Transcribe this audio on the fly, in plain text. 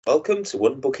Welcome to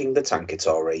Unbooking the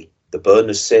Tankatory, the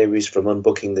bonus series from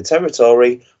Unbooking the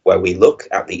Territory, where we look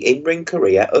at the in-ring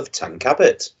career of Tank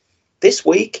Abbott. This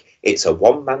week, it's a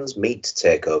one-man's meat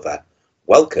takeover.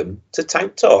 Welcome to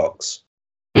Tank Talks.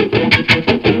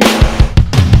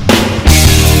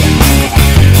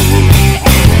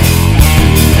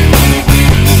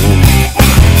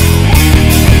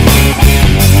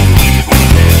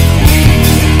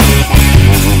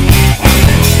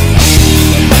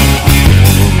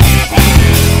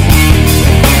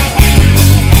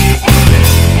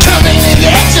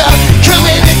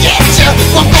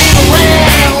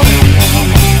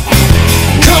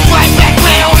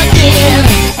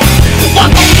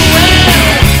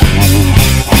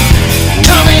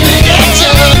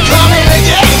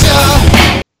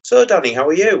 So, Danny, how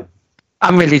are you?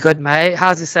 I'm really good, mate.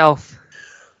 How's yourself?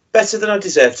 Better than I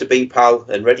deserve to be, pal,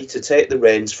 and ready to take the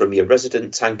reins from your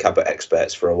resident Tank Abbott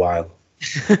experts for a while.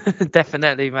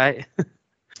 Definitely, mate.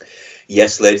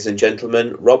 Yes, ladies and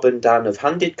gentlemen, Rob and Dan have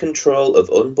handed control of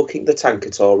Unbooking the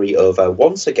Tankatory over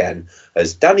once again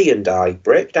as Danny and I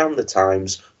break down the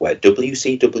times where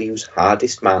WCW's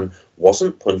hardest man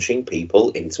wasn't punching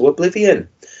people into oblivion.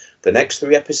 The next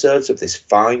 3 episodes of this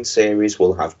fine series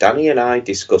will have Danny and I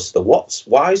discuss the whats,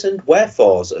 whys and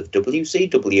wherefores of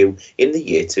WCW in the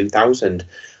year 2000.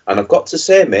 And I've got to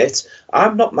say, mate,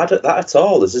 I'm not mad at that at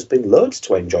all, as there's been loads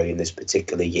to enjoy in this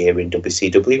particular year in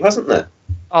WCW, hasn't there?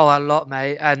 Oh, a lot,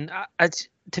 mate. And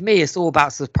to me, it's all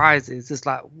about surprises. It's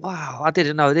like, wow, I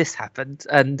didn't know this happened,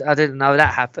 and I didn't know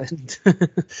that happened.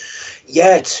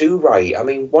 Yeah, too right. I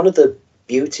mean, one of the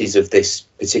beauties of this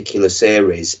particular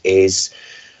series is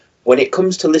when it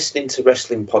comes to listening to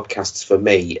wrestling podcasts, for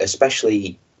me,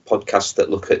 especially podcasts that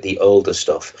look at the older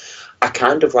stuff, I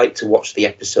kind of like to watch the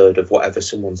episode of whatever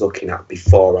someone's looking at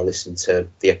before I listen to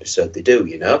the episode they do,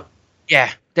 you know?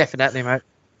 Yeah, definitely, mate.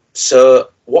 So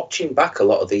watching back a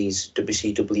lot of these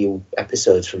WCW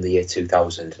episodes from the year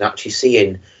 2000 and actually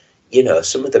seeing, you know,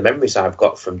 some of the memories I've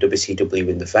got from WCW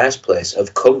in the first place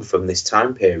have come from this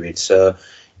time period. So,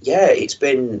 yeah, it's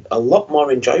been a lot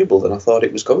more enjoyable than I thought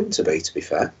it was going to be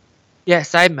fair. Yeah,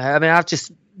 same, mate. I mean, I've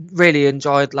just really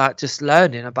enjoyed just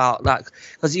learning about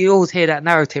because you always hear that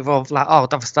narrative of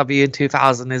WCW in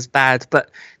 2000 is bad,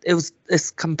 but it's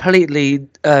completely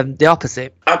the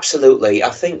opposite. Absolutely.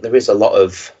 I think there is a lot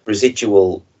of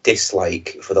residual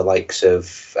dislike for the likes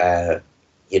of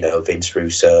Vince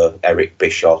Russo, Eric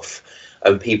Bischoff,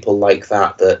 and people like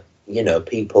that, you know,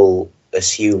 people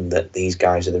assume that these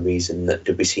guys are the reason that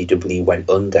WCW went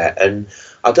under, and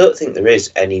I don't think there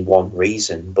is any one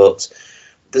reason, but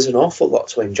there's an awful lot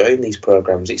to enjoy in these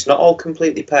programs. It's not all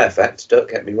completely perfect, don't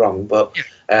get me wrong, but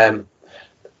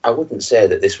I wouldn't say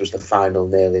that this was the final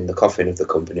nail in the coffin of the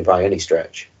company by any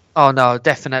stretch. Oh no,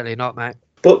 definitely not, mate.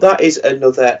 But that is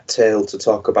another tale to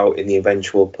talk about in the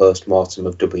eventual post-mortem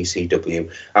of WCW,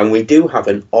 and we do have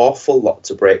an awful lot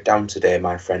to break down today,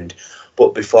 my friend.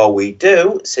 But before we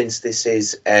do, since this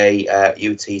is a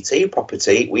UTT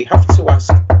property, we have to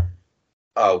ask...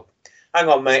 Oh, hang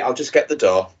on, mate, I'll just get the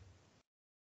door.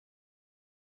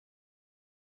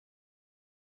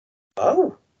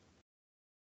 Oh.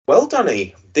 Well,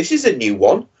 Danny, this is a new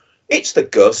one. It's the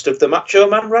ghost of the Macho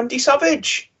Man, Randy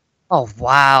Savage. Oh,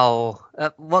 wow.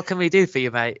 What can we do for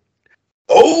you, mate?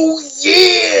 Oh,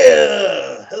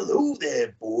 yeah! Hello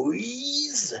there,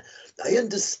 boys. I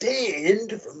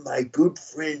understand from my good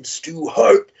friend Stu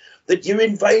Hart that you're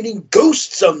inviting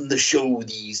ghosts on the show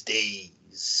these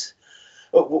days.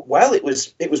 Well, it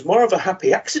was more of a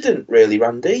happy accident, really,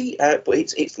 Randy. But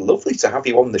it's lovely to have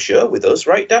you on the show with us,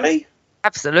 right, Danny?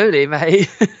 Absolutely, mate.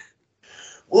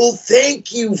 Well,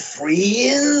 thank you,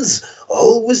 friends.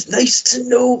 Always nice to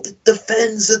know that the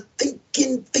fans are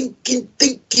thinking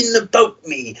about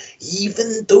me,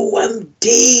 even though I'm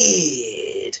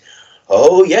dead.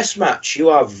 Oh, yes, Match, you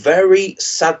are very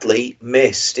sadly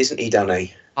missed, isn't he,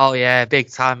 Danny? Oh, yeah, big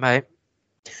time, mate.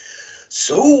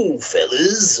 So,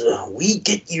 fellas, we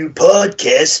get your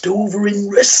podcast over in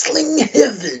wrestling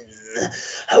heaven.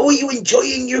 How are you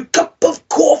enjoying your cup of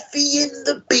coffee in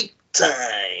the big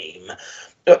time?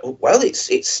 Well,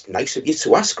 it's nice of you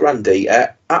to ask, Randy.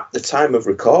 At the time of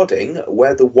recording,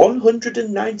 we're the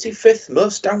 195th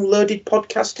most downloaded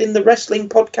podcast in the Wrestling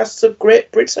Podcasts of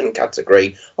Great Britain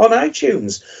category on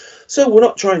iTunes. So we're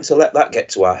not trying to let that get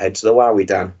to our heads, though, are we,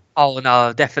 Dan? Oh,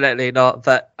 no, definitely not,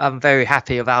 but I'm very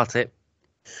happy about it.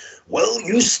 Well,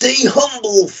 you stay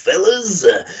humble, fellas.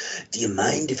 Do you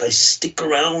mind if I stick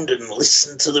around and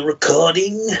listen to the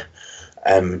recording?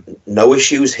 No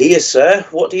issues here, sir.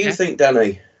 What do you think,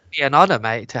 Danny? Be an honour,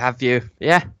 mate, to have you.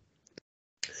 Yeah.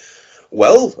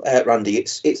 Well, Randy,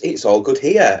 it's all good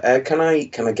here. Can I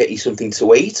get you something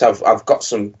to eat? I've got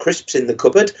some crisps in the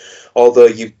cupboard, although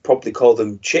you probably call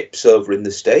them chips over in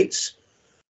the States.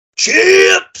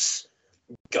 Chips!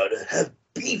 Gotta have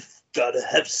beef, gotta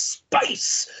have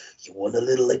spice. You want a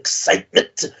little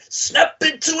excitement? Snap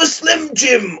into a Slim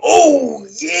Jim. Oh,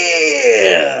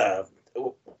 yeah!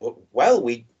 Well,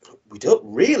 we don't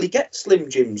really get Slim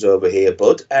Jims over here,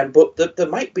 bud. But there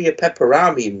might be a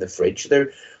pepperami in the fridge.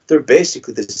 They're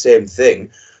basically the same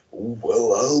thing.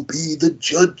 Well, I'll be the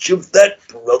judge of that,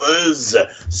 brothers.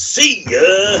 See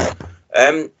ya!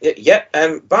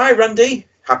 Bye, Randy.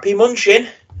 Happy munching.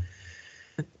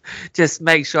 Just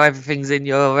make sure everything's in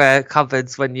your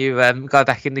cupboards when you go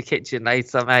back in the kitchen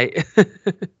later, mate.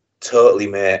 Totally,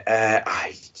 mate.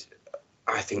 I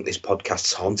think this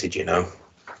podcast's haunted, you know.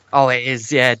 Oh, it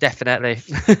is. Yeah, definitely.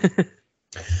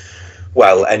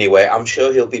 Well, anyway, I'm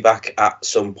sure he'll be back at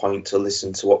some point to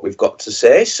listen to what we've got to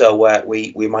say, so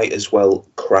we might as well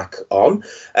crack on.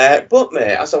 But,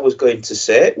 mate, as I was going to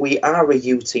say, we are a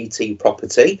UTT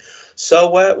property, so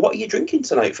what are you drinking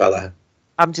tonight, fella?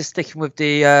 I'm just sticking with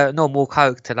the normal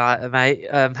Coke tonight, mate.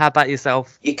 How about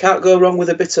yourself? You can't go wrong with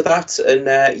a bit of that, and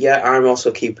I'm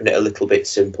also keeping it a little bit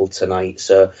simple tonight,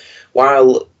 so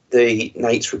while the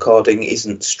night's recording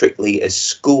isn't strictly a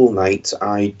school night,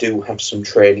 I do have some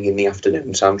training in the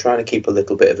afternoon, so I'm trying to keep a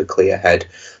little bit of a clear head.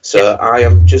 So I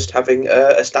am just having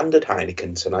a standard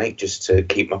Heineken tonight, just to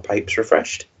keep my pipes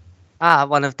refreshed.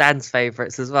 One of Dan's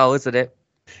favourites as well, isn't it?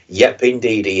 Yep,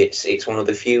 indeedy. It's one of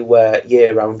the few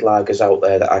year-round lagers out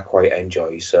there that I quite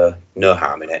enjoy, so no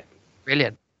harm in it.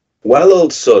 Brilliant. Well,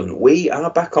 old son, we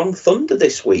are back on Thunder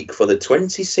this week for the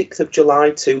 26th of July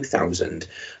 2000,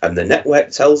 and the network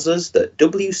tells us that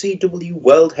WCW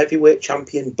World Heavyweight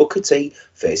Champion Booker T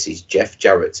faces Jeff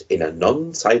Jarrett in a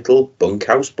non-title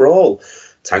bunkhouse brawl.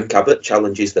 Tank Abbott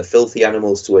challenges the Filthy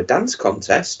Animals to a dance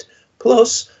contest,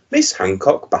 plus Miss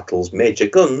Hancock battles Major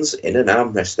Guns in an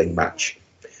arm wrestling match.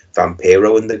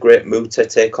 Vampiro and the Great Muta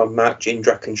take on Mark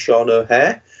Jindrak and Sean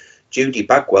O'Hare. Judy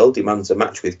Bagwell demands a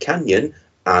match with Canyon,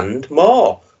 and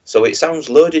more. So it sounds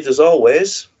loaded as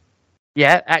always.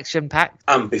 Yeah, action-packed.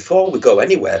 And before we go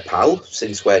anywhere, pal,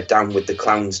 since we're down with the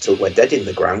clowns till we're dead in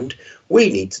the ground,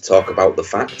 we need to talk about the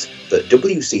fact that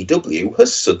WCW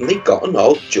has suddenly gotten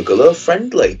all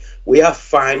Juggalo-friendly. We are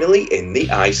finally in the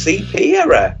ICP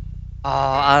era. Oh,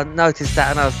 I noticed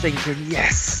that and I was thinking,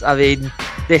 yes, I mean,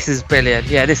 this is brilliant.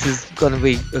 Yeah, this is going to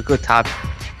be a good time.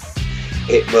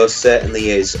 It most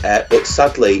certainly is, but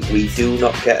sadly we do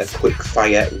not get a quick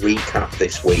fire recap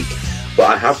this week, but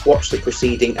I have watched the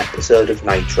preceding episode of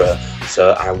Nitro,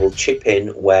 so I will chip in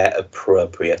where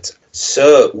appropriate.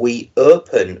 So we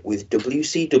open with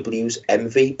WCW's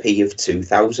MVP of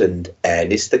 2000,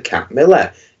 Ernest the Cat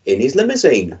Miller, in his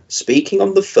limousine, speaking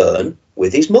on the phone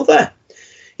with his mother.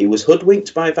 He was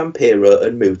hoodwinked by Vampiro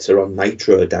and Muta on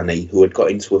Nitro, Danny, who had got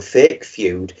into a fake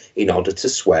feud in order to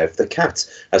swerve the cat,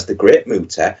 as the Great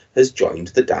Muta has joined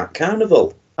the Dark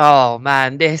Carnival. Oh,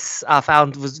 man, this I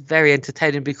found was very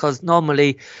entertaining because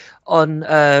normally on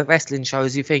wrestling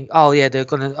shows you think, oh, yeah, they're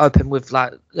going to open with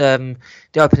like the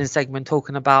opening segment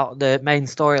talking about the main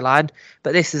storyline,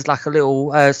 but this is like a little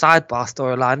sidebar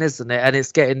storyline, isn't it? And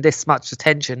it's getting this much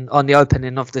attention on the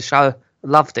opening of the show.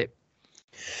 Loved it.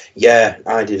 Yeah,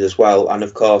 I did as well. And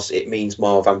of course, it means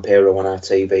more Vampiro on our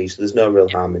TV, so there's no real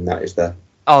harm in that, is there?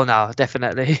 Oh, no,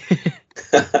 definitely.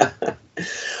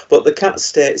 But the cat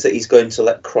states that he's going to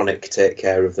let Chronic take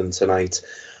care of them tonight.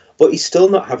 But he's still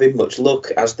not having much luck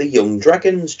as the Young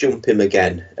Dragons jump him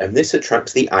again. And this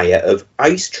attracts the ire of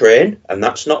Ice Train. And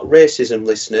that's not racism,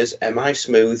 listeners. M.I.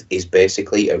 Smooth is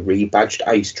basically a rebadged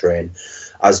Ice Train,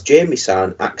 as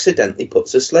Jamie-san accidentally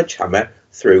puts a sledgehammer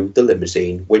through the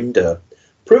limousine window,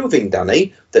 proving,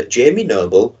 Danny, that Jamie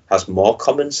Noble has more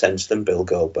common sense than Bill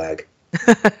Goldberg.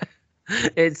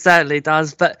 It certainly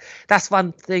does, but that's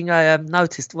one thing I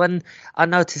noticed when I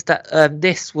noticed that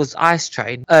this was Ice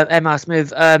Train, M.I.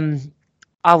 Smooth.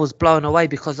 I was blown away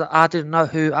because I didn't know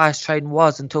who Ice Train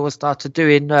was until I started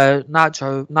doing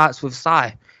Nitro Nights with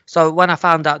Sai. So when I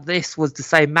found out this was the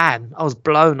same man, I was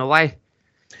blown away.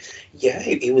 Yeah,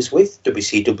 he was with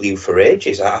WCW for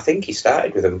ages. I think he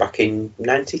started with them back in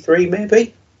 '93,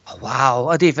 maybe. Oh, wow,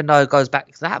 I didn't even know it goes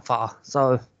back that far.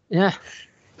 So yeah.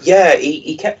 Yeah,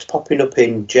 he kept popping up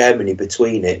in Germany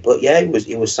between it, but yeah,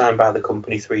 he was signed by the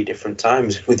company 3 different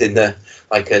times within the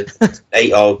like a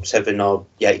 8 or 7 or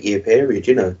 8 year period,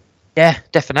 you know. Yeah,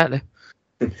 definitely.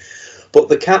 But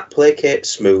the cat placates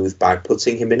Smooth by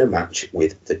putting him in a match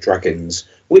with the Dragons,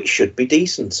 which should be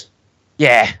decent.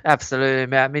 Yeah, absolutely,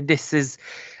 mate. I mean, this is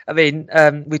I mean,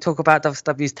 we talk about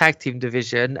WCW's tag team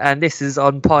division, and this is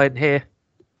on point here.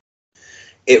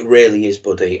 It really is,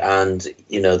 buddy, and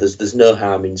there's no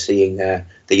harm in seeing the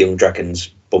Young Dragons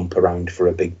bump around for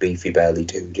a big beefy burly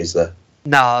dude, is there?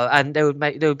 No, and they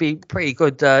would be pretty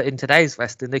good in today's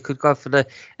wrestling. They could go for the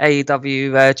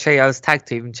AEW Trios Tag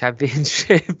Team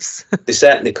Championships. They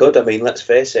certainly could. I mean, let's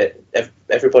face it,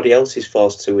 everybody else is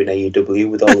forced to in AEW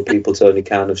with all the people Tony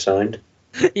Khan have signed.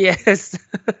 Yes.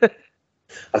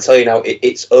 I tell you now,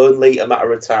 it's only a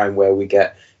matter of time where we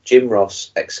get Jim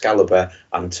Ross, Excalibur,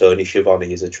 and Tony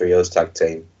Schiavone as a Trios Tag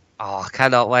Team. Oh, I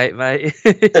cannot wait, mate.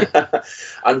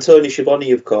 And Tony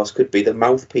Schiavone, of course, could be the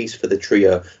mouthpiece for the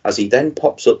trio as he then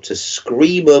pops up to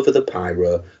scream over the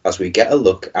pyro as we get a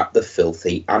look at the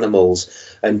filthy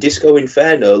animals. And Disco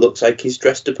Inferno looks like he's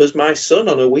dressed up as my son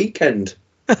on a weekend.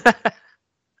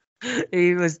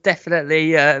 He was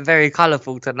definitely very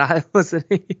colourful tonight, wasn't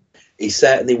he? He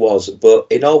certainly was, but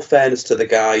in all fairness to the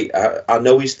guy, I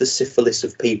know he's the syphilis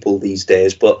of people these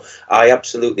days, but I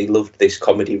absolutely loved this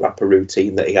comedy rapper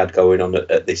routine that he had going on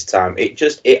at this time.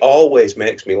 It always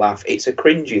makes me laugh. It's a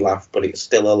cringy laugh, but it's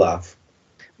still a laugh.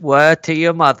 Word to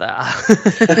your mother.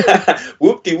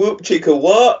 Whoop-de-whoop, chicka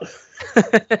what?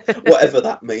 Whatever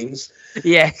that means.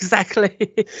 Yeah, exactly.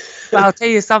 But I'll tell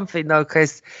you something though,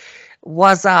 Chris.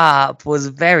 What's Up was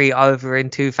very over in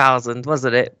 2000,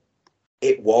 wasn't it?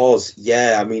 It was,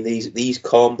 yeah. I mean, these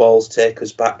cornballs take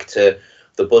us back to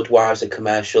the Budweiser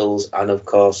commercials and, of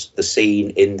course, the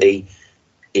scene in the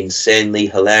insanely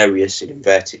hilarious, in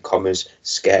inverted commas,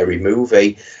 scary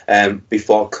movie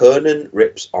before Conan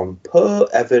rips on poor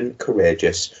Evan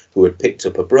Courageous, who had picked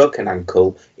up a broken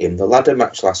ankle in the ladder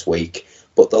match last week.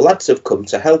 But the lads have come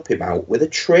to help him out with a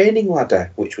training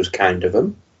ladder, which was kind of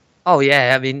them. Oh,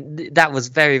 yeah. I mean, that was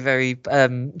very, very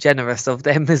generous of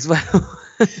them as well.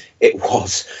 It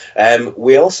was.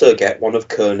 We also get one of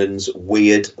Conan's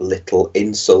weird little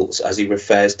insults as he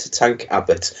refers to Tank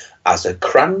Abbott as a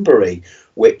cranberry,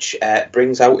 which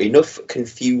brings out enough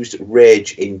confused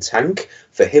rage in Tank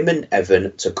for him and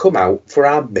Evan to come out for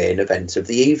our main event of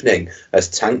the evening, as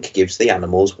Tank gives the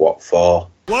animals what for.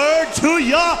 Word to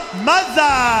your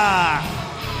mother!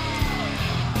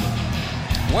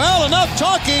 Well, enough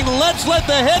talking. Let's let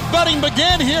the headbutting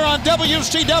begin here on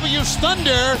WCW's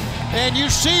Thunder. And you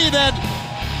see that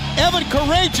Evan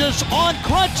Courageous on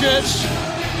crutches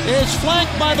is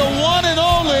flanked by the one and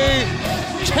only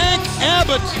Tank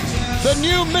Abbott, the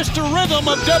new Mr. Rhythm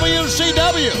of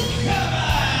WCW.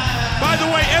 By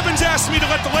the way, Evans asked me to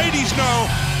let the ladies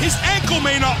know his ankle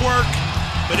may not work,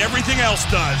 but everything else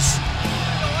does.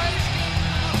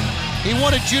 He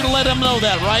wanted you to let him know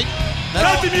that, right?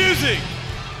 Cut the music!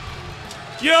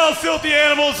 Yo, filthy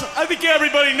animals, I think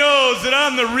everybody knows that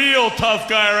I'm the real tough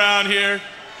guy around here.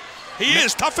 He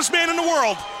is toughest man in the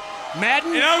world.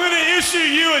 Madden? And I'm gonna issue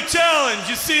you a challenge.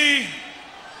 You see,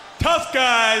 tough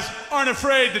guys aren't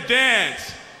afraid to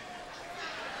dance.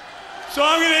 So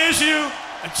I'm gonna issue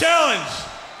a challenge.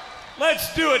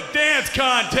 Let's do a dance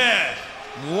contest.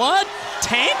 What?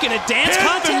 Tank in a dance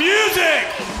contest? Hit the music!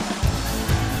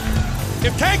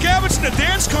 If Tank Abbott's in a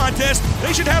dance contest,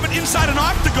 they should have it inside an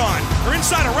octagon or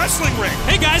inside a wrestling ring.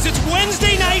 Hey guys, it's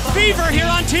Wednesday Night Fever here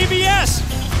on TBS.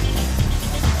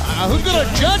 Who's gonna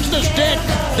judge this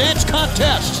dance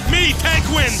contest? Me, Tank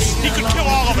wins. He could kill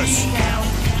all of us.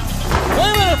 Wait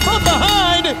a minute, from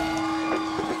behind,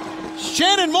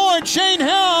 Shannon Moore and Shane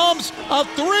Helms, a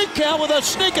 3 count with a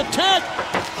sneak attack.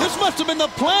 This must have been the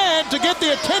plan to get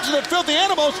the attention of filthy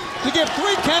animals to get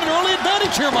 3 count an early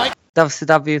advantage here, Mike.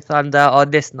 WCW Thunder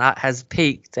on this night has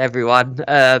peaked, everyone.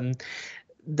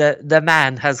 The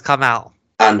man has come out.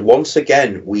 And once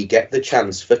again, we get the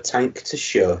chance for Tank to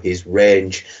show his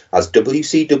range as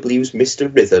WCW's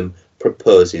Mr. Rhythm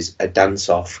proposes a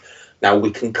dance-off. Now, we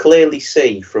can clearly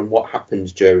see from what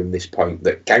happens during this point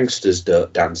that gangsters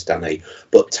don't dance, Danny,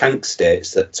 but Tank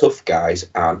states that tough guys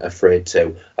aren't afraid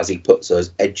to, as he puts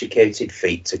those educated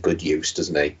feet to good use,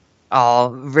 doesn't he? Oh,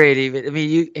 really? I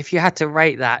mean, if you had to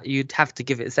rate that, you'd have to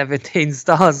give it 17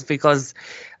 stars because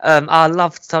I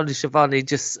loved Tony Schiavone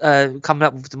just coming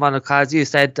up with the moniker. As you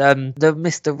said, the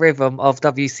Mr. Rhythm of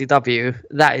WCW.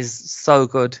 That is so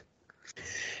good.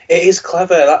 It is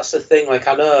clever. That's the thing. Like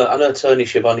I know Tony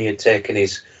Schiavone had taken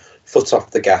his foot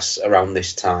off the gas around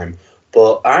this time,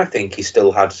 but I think he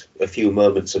still had a few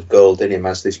moments of gold in him,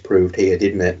 as this proved here,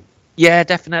 didn't it? Yeah,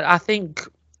 definitely. I think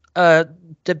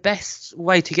the best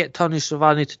way to get Tony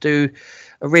Schiavone to do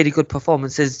a really good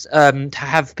performance is to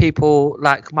have people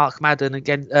like Mark Madden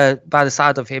again by the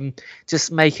side of him,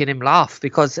 just making him laugh,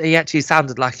 because he actually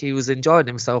sounded like he was enjoying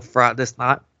himself throughout this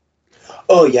night.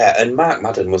 Oh yeah, and Mark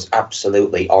Madden was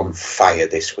absolutely on fire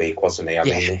this week, wasn't he? I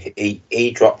mean,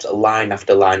 he dropped line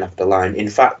after line after line. In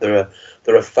fact, there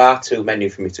are far too many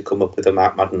for me to come up with a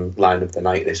Mark Madden line of the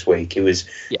night this week. He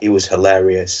was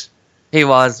hilarious. He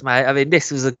was, mate. I mean,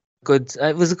 this was a good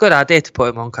idea to put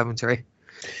him on commentary.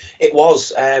 It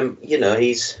was.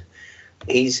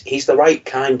 He's the right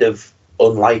kind of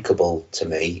unlikable to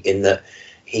me in that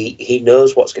he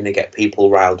knows what's going to get people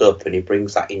riled up, and he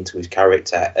brings that into his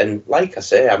character. And like I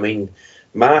say, I mean,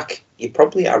 Mark, you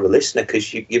probably are a listener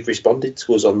because you've responded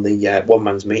to us on the One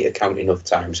Man's Meat account enough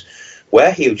times.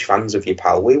 We're huge fans of you,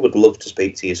 pal. We would love to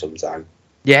speak to you sometime.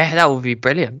 Yeah, that would be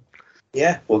brilliant.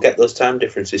 Yeah, we'll get those time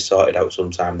differences sorted out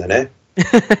sometime then,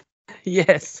 eh?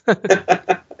 Yes.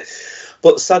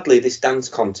 But sadly, this dance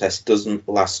contest doesn't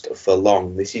last for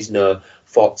long. This is no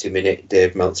 40-minute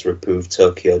Dave Meltzer-approved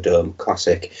Tokyo Dome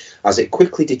classic, as it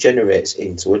quickly degenerates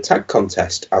into a tag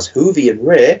contest, as Hoovy and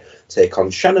Ray take on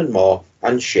Shannon Moore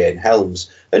and Shane Helms.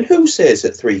 And who says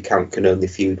that 3 Count can only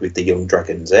feud with the Young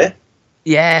Dragons, eh?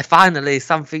 Yeah, finally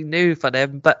something new for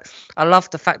them. But I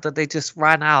love the fact that they just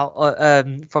ran out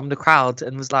from the crowd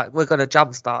and was like, "We're going to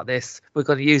jumpstart this. We're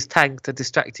going to use Tank to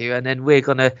distract you, and then we're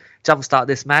going to jumpstart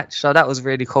this match." So that was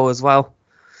really cool as well.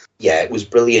 Yeah, it was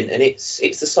brilliant, and it's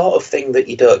the sort of thing that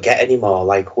you don't get anymore.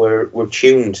 Like we're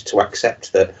tuned to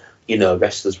accept that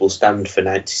wrestlers will stand for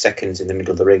 90 seconds in the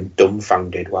middle of the ring,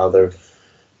 dumbfounded, while their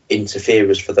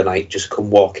interferers for the night just come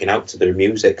walking out to their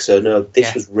music. So no,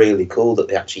 this was really cool that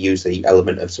they actually used the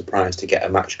element of surprise to get a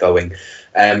match going.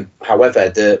 However,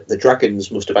 the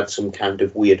Dragons must have had some kind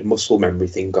of weird muscle memory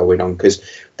thing going on, because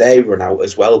they run out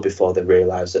as well before they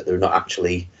realise that they're not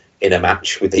actually in a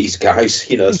match with these guys.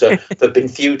 So they've been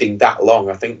feuding that long.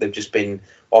 I think they've just been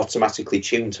automatically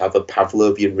tuned to have a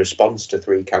Pavlovian response to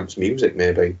 3 Count's music,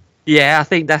 maybe. Yeah, I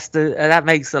think that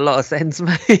makes a lot of sense,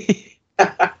 mate.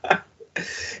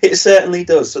 It certainly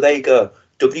does. So there you go.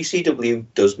 WCW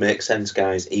does make sense,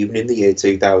 guys, even in the year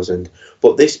 2000.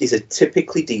 But this is a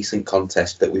typically decent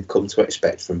contest that we've come to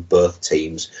expect from both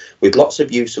teams, with lots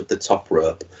of use of the top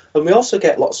rope. And we also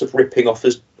get lots of ripping off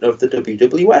of the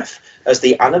WWF, as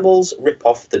the Animals rip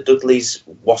off the Dudley's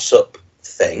 "What's Up"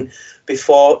 thing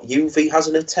before UV has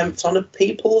an attempt on a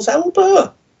people's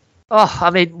elbow. Oh, I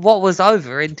mean, what was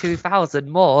over in 2000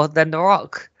 more than The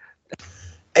Rock?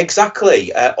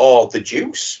 Exactly. Or the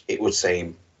Juice, it would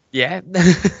seem. Yeah.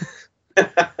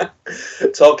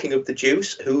 Talking of the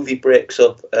Juice, Hoovy breaks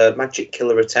up a Magic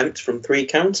Killer attempt from 3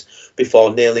 Count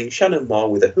before nailing Shannon Moore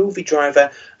with a Hoovy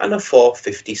driver and a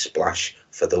 450 splash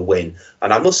for the win.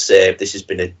 And I must say, this has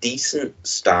been a decent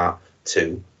start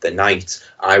to the night.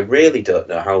 I really don't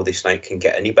know how this night can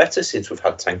get any better since we've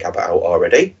had Tank Abbott out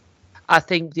already. I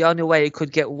think the only way it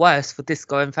could get worse for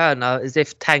Disco Inferno is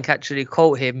if Tank actually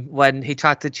caught him when he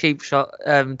tried to cheap shot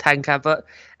Tank Abbott,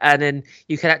 and then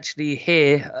you can actually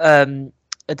hear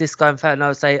a Disco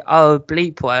Inferno say, "Oh,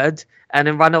 bleep word," and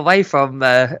then run away from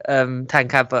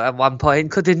Tank Abbott at one point,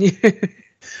 couldn't you?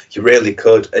 You really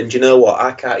could. And you know what?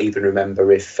 I can't even remember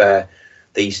if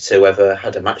these two ever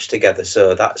had a match together,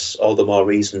 so that's all the more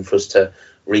reason for us to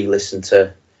re-listen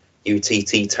to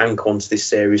UTT Tank once this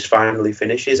series finally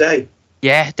finishes, eh?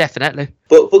 Yeah, definitely.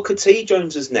 But Booker T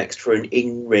joins us next for an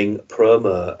in-ring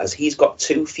promo, as he's got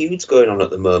 2 feuds going on at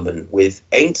the moment with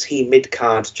Ain't He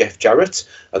Mid-Card Jeff Jarrett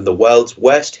and the world's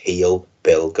worst heel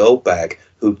Bill Goldberg,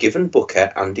 who've given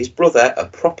Booker and his brother a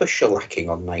proper shellacking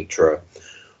on Nitro.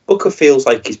 Booker feels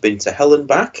like he's been to hell and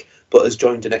back, but has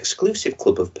joined an exclusive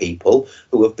club of people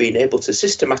who have been able to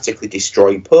systematically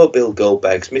destroy poor Bill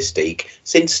Goldberg's mystique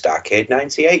since Starrcade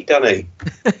 98, Danny.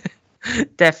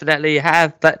 Definitely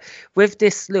have. But with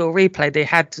this little replay they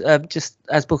had just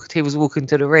as Booker T was walking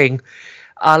to the ring,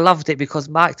 I loved it because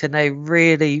Mike Tenay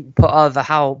really put over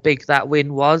how big that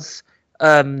win was.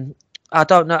 I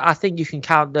don't know. I think you can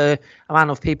count the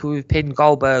amount of people who've pinned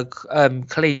Goldberg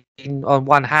clean on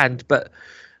one hand. But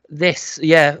this,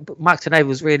 Mike Tenay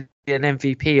was really an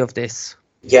MVP of this.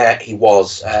 Yeah, he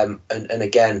was. And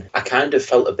again, I kind of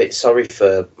felt a bit sorry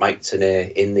for Mike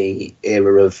Tenay in the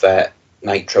era of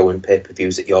Nitro and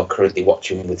pay-per-views that you're currently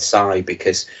watching with Sai,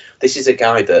 because this is a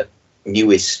guy that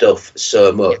knew his stuff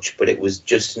so much, but it was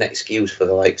just an excuse for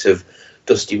the likes of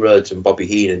Dusty Rhodes and Bobby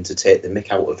Heenan to take the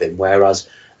mick out of him. Whereas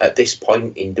at this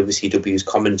point in WCW's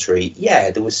commentary,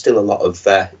 there was still a lot of,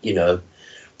 the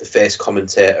face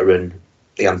commentator and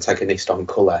the antagonist on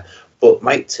colour. But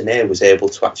Mike Tenay was able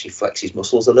to actually flex his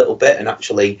muscles a little bit and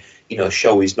actually,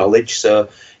 show his knowledge. So,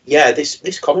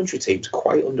 this commentary team's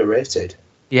quite underrated.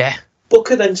 Yeah.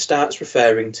 Booker then starts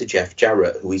referring to Jeff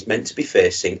Jarrett, who he's meant to be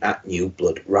facing at New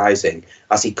Blood Rising,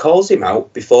 as he calls him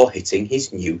out before hitting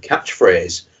his new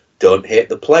catchphrase, "Don't hate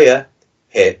the player,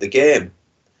 hate the game.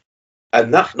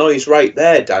 And that noise right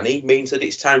there, Danny, means that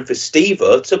it's time for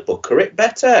Steve-O to booker it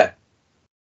better.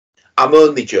 I'm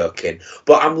only joking,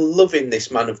 but I'm loving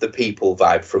this man of the people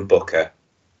vibe from Booker.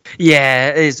 Yeah,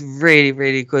 it's really,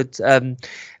 really good. A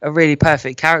really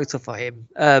perfect character for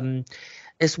him.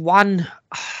 It's one,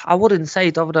 I wouldn't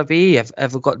say WWE have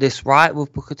ever got this right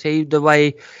with Booker T, the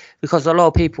way, because a lot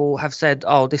of people have said,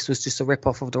 oh, this was just a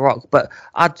rip-off of The Rock, but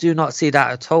I do not see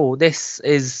that at all. This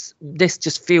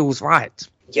just feels right.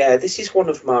 Yeah, this is one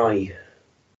of my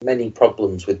many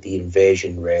problems with the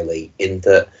invasion, really, in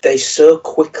that they so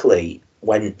quickly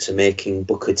went to making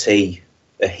Booker T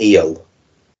a heel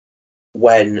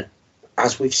when,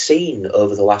 as we've seen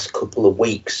over the last couple of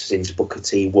weeks since Booker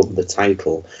T won the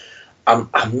title,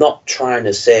 I'm not trying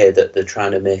to say that they're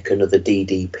trying to make another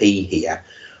DDP here,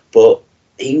 but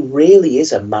he really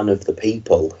is a man of the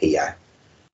people here.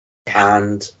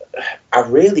 And I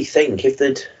really think if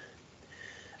they'd...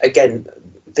 Again,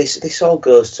 this all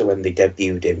goes to when they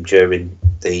debuted him during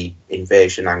the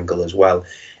invasion angle as well.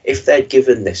 If they'd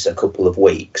given this a couple of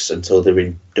weeks until they're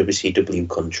in WCW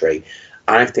country,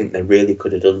 I think they really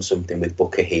could have done something with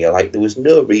Booker here. Like, there was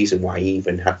no reason why he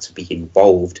even had to be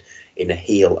involved in a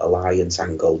heel alliance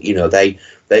angle. You know, they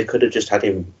could have just had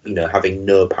him, you know, having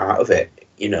no part of it.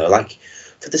 You know, like,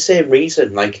 for the same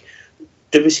reason, like,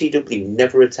 WCW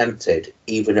never attempted,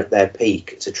 even at their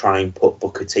peak, to try and put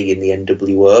Booker T in the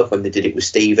NWO when they did it with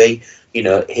Stevie. You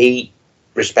know, he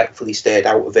respectfully stayed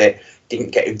out of it,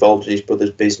 didn't get involved in his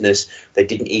brother's business. They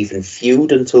didn't even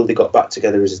feud until they got back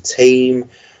together as a team.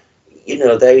 You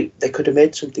know, they could have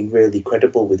made something really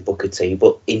credible with Booker T,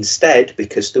 but instead,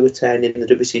 because they were turning the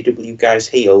WCW guys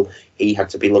heel, he had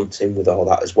to be lumped in with all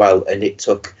that as well, and it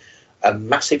took a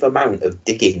massive amount of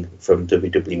digging from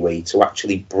WWE to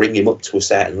actually bring him up to a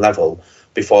certain level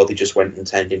before they just went and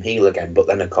turned him heel again. But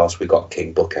then, of course, we got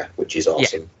King Booker, which is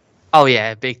awesome. Yeah. Oh,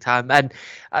 yeah, big time. And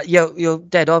you're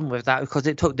dead on with that, because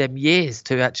it took them years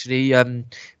to actually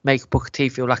make Booker T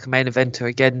feel like a main eventer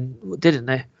again, didn't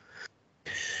they?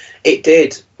 It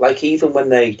did. Like, even when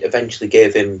they eventually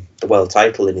gave him the world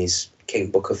title in his King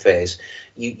Booker phase,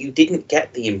 you didn't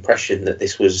get the impression that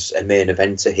this was a main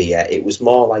eventer here. It was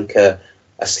more like a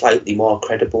slightly more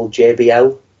credible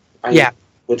JBL, I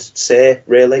would say,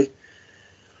 really.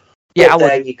 Yeah, but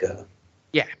there you go.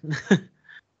 Yeah.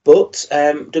 But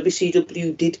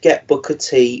WCW did get Booker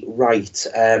T right,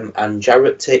 and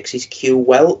Jarrett takes his cue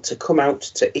well to come out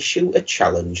to issue a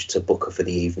challenge to Booker for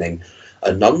the evening,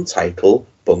 a non-title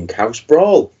bunkhouse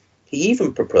brawl. He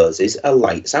even proposes a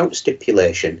lights out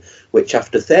stipulation, which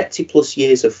after 30 plus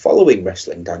years of following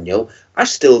wrestling, Daniel, I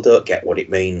still don't get what it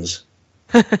means.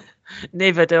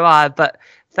 Neither do I, but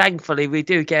thankfully we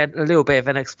do get a little bit of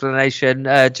an explanation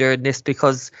during this,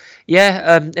 because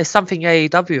it's something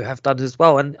AEW have done as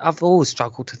well, and I've always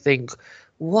struggled to think,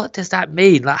 what does that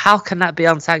mean? Like, how can that be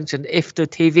unsanctioned if the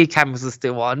TV cameras are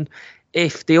still on,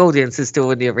 if the audience is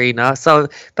still in the arena? So,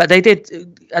 but they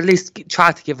did at least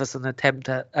try to give us an attempt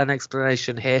at an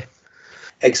explanation here.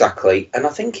 Exactly, and I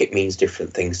think it means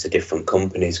different things to different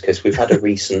companies, because we've had a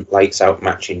recent lights out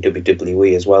match in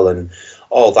WWE as well, and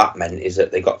all that meant is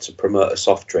that they got to promote a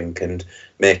soft drink and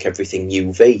make everything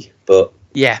UV. But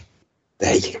yeah,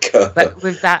 there you go. But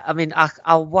with that, I mean,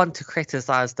 I want to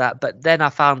criticise that, but then I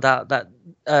found out that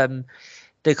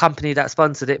the company that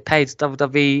sponsored it paid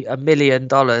WWE $1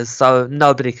 million, so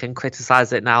nobody can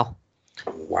criticise it now.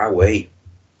 Wowee.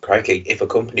 Crikey, if a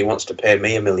company wants to pay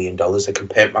me $1 million, they can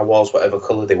paint my walls whatever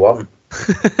colour they want.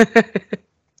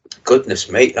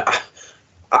 Goodness me.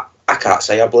 I can't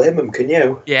say I blame them, can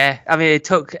you? Yeah, I mean, it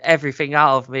took everything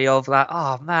out of me of like,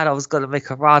 oh man, I was going to make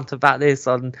a rant about this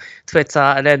on Twitter,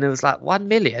 and then it was like, 1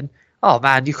 million? Oh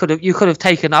man, you could have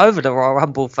taken over the Royal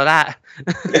Rumble for that.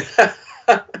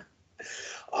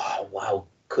 Oh wow.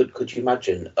 Could you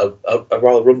imagine a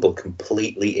Royal Rumble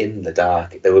completely in the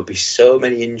dark? There would be so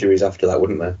many injuries after that,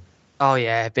 wouldn't there? Oh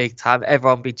yeah, big time.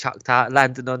 Everyone be chucked out,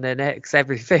 landing on their necks,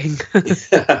 everything.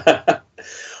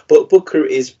 But Booker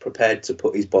is prepared to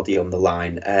put his body on the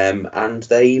line, and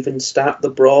they even start the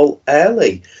brawl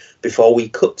early before we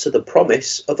cut to the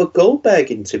promise of a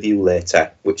Goldberg interview later,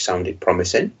 which sounded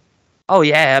promising. Oh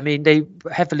yeah, I mean, they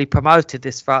heavily promoted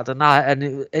this throughout the night,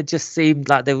 and it just seemed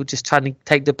like they were just trying to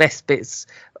take the best bits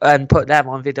and put them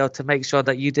on video to make sure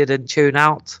that you didn't tune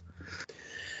out.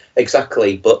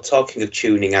 Exactly, but talking of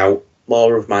tuning out,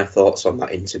 more of my thoughts on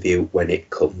that interview when it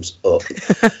comes up.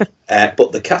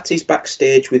 But the cat is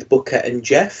backstage with Booker and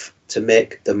Jeff to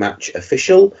make the match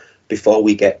official before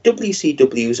we get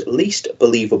WCW's least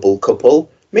believable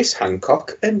couple, Miss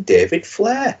Hancock and David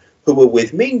Flair, who were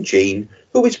with Mean Gene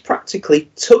who is practically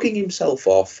tugging himself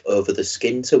off over the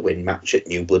skin-to-win match at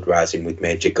New Blood Rising with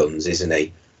Major Guns, isn't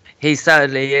he? He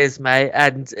certainly is, mate.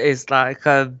 And it's like,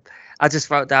 I just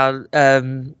wrote down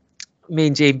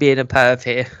Mean Gene being a perv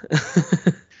here.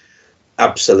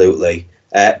 Absolutely.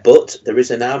 But there is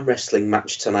an arm wrestling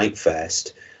match tonight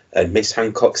first. And Miss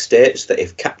Hancock states that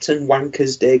if Captain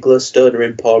Wanker's Dayglow Stoner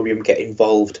Emporium get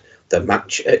involved, the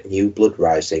match at New Blood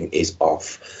Rising is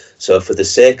off. So for the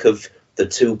sake of the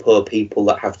two poor people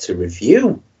that have to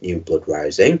review New Blood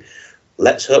Rising,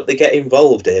 let's hope they get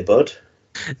involved, eh, bud?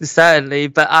 Certainly,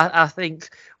 but I think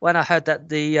when I heard that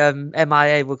the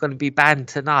MIA were going to be banned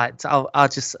tonight, I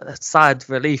just sighed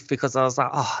relief, because I was like,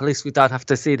 oh, at least we don't have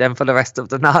to see them for the rest of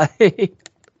the night.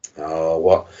 Oh,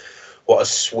 what a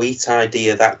sweet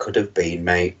idea that could have been,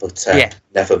 mate. But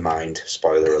never mind,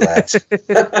 spoiler alert.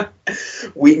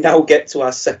 We now get to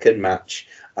our second match,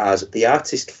 as the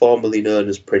artist formerly known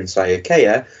as Prince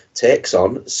Iakea takes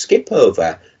on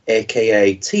Skipover,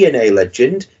 aka TNA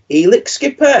legend Elix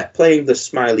Skipper, playing the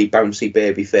smiley, bouncy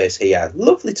babyface here.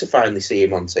 Lovely to finally see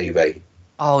him on TV.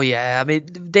 Oh, yeah. I mean,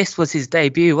 this was his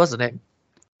debut, wasn't it?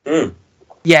 Mm.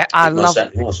 Yeah, I loved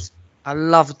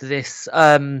this.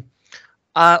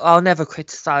 I'll never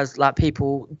criticize like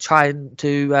people trying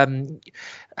to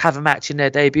have a match in their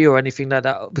debut or anything like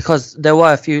that, because there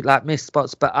were a few like missed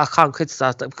spots, but I can't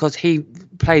criticize that because he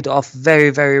played it off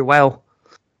very, very well.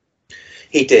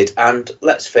 He did, and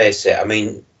let's face it, I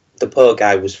mean, the poor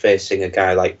guy was facing a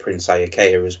guy like Prince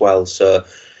Iakea as well, so,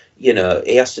 you know,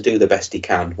 he has to do the best he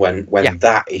can when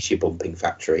that is your bumping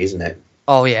factory, isn't it?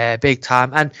 Oh, yeah, big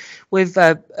time. And with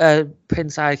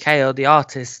Prince Iakea, the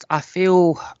artist, I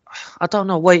don't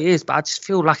know what it is, but I just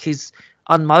feel like he's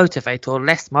unmotivated or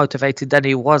less motivated than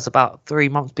he was about 3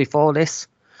 months before this.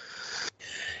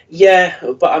 Yeah,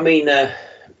 but I mean,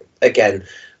 again,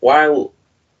 while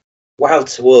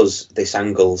to us this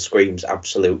angle screams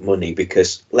absolute money,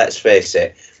 because let's face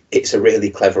it, it's a really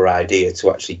clever idea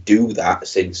to actually do that,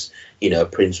 since, you know,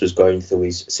 Prince was going through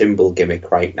his symbol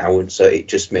gimmick right now, and so it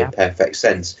just made perfect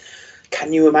sense.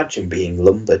 Can you imagine being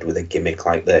lumbered with a gimmick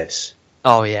like this?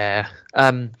 Oh, yeah.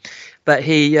 But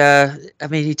he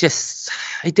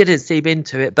didn't seem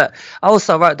into it. But I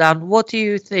also wrote down, what do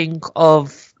you think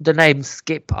of the name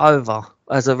Skip Over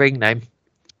as a ring name?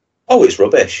 Oh, it's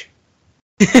rubbish.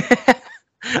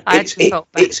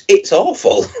 It's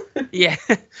awful. Yeah,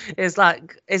 it's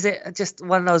like, is it just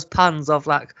one of those puns of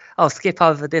like, oh, skip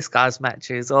over this guy's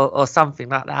matches or something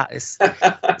like that? It's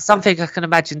something I can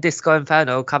imagine Disco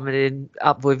Inferno coming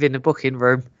up within the booking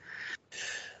room.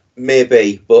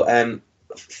 Maybe, but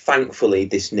thankfully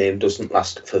this name doesn't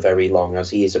last for very long, as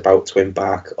he is about to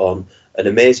embark on an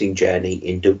amazing journey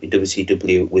in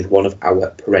WCW with one of our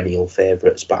perennial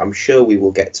favourites, but I'm sure we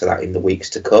will get to that in the weeks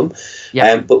to come.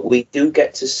 But we do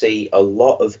get to see a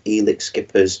lot of Elix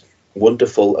Skipper's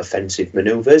wonderful offensive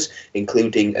manoeuvres,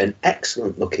 including an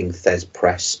excellent looking Thez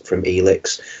press from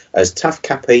Elix, as Taff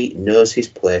Cappy knows his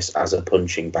place as a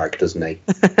punching bag, doesn't he?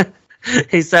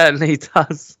 He certainly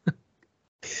does.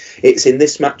 It's in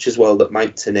this match as well that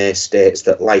Mike Tenay states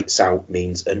that lights out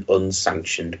means an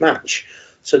unsanctioned match.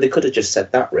 So they could have just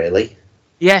said that, really.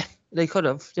 Yeah, they could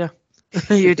have, yeah.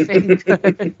 You'd think.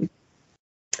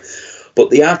 But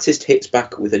the artist hits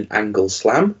back with an angle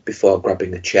slam before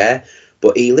grabbing a chair,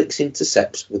 but Elix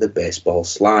intercepts with a baseball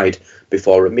slide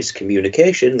before a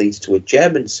miscommunication leads to a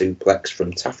German suplex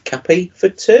from Taff Cappy for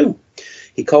 2.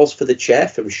 He calls for the chair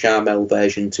from Charmel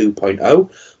version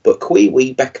 2.0, but Kwee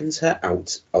Wee beckons her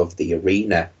out of the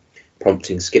arena,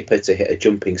 prompting Skipper to hit a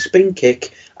jumping spin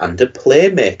kick and a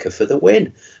playmaker for the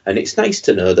win. And it's nice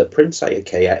to know that Prince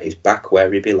Iakea is back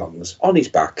where he belongs, on his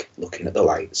back, looking at the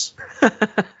lights.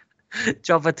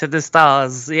 Jobber to the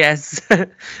stars, yes.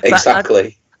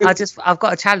 Exactly. I've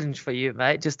got a challenge for you,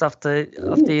 mate, just off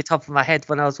the top of my head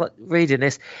when I was reading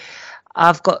this.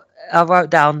 I wrote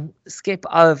down skip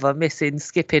over, missing,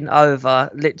 skipping over,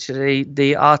 literally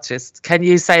the artist. Can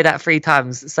you say that 3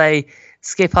 times? Say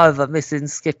skip over, missing,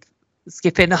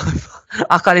 skipping over.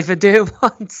 I can't even do it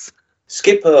once.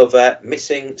 Skip over,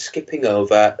 missing, skipping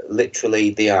over,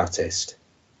 literally the artist.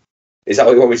 Is that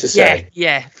what you want me to say?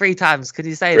 Yeah, 3 times. Can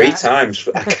you say 3 times?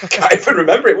 I can't even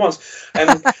remember it once.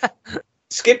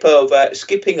 Skip over,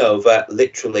 skipping over,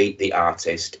 literally the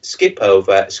artist. Skip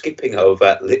over, skipping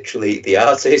over, literally the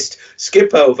artist.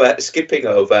 Skip over, skipping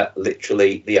over,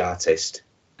 literally the artist.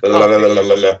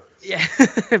 Yeah,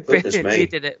 brilliant. You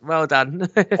did it. Well done.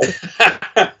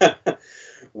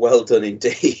 Well done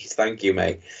indeed. Thank you,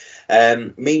 mate.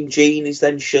 Mean Gene is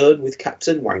then shown with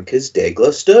Captain Wanker's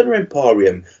Dayglow Stoner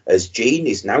Emporium, as Gene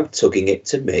is now tugging it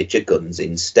to Major Guns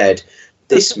instead.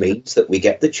 This means that we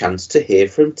get the chance to hear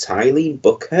from Tylene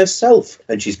Buck herself,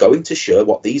 and she's going to show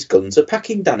what these guns are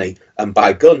packing, Danny. And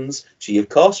by guns, she of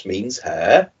course means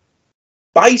her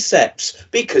biceps,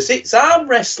 because it's arm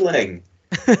wrestling.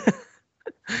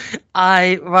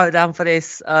 I wrote down for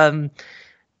this,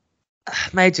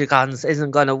 Major Guns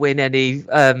isn't going to win any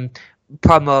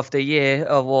promo of the year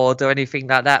award or anything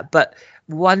like that, but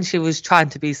when she was trying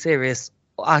to be serious,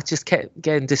 I just kept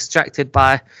getting distracted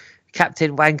by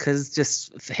Captain Wanker's,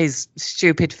 just his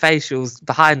stupid facials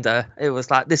behind her. It was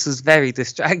like, this was very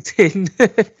distracting.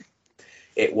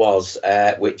 It was,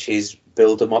 which is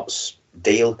Bill DeMott's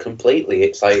deal completely.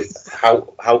 It's like,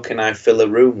 how can I fill a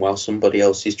room while somebody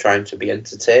else is trying to be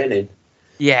entertaining?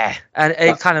 Yeah, and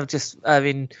it kind of just, I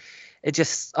mean, it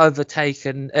just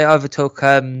overtook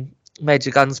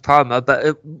Major Guns promo,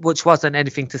 but which wasn't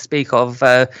anything to speak of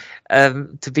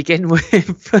to begin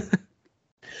with.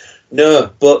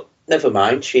 No, but never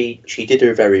mind. She did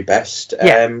her very best,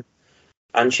 and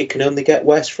she can only get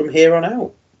worse from here on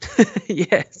out.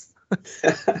 Yes.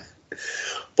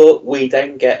 But we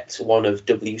then get one of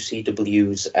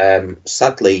WCW's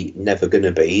sadly never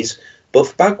gonna be's,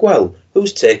 Buff Bagwell,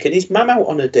 who's taken his mum out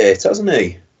on a date, hasn't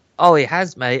he? Oh, he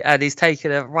has, mate, and he's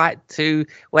taken her right to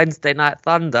Wednesday Night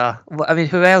Thunder. I mean,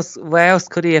 where else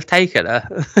could he have taken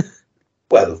her?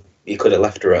 Well, he could have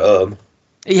left her at home.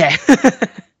 Yeah,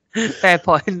 fair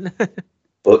point.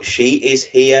 But she is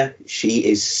here, she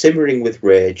is simmering with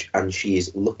rage, and she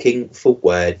is looking for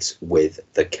words with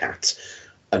the cat.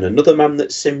 And another man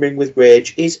that's simmering with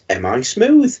rage is M.I.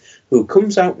 Smooth, who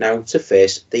comes out now to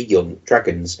face the Young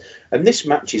Dragons. And this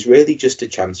match is really just a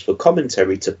chance for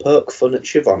commentary to poke fun at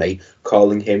Schiavone,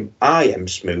 calling him I Am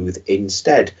Smooth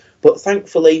instead. But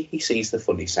thankfully, he sees the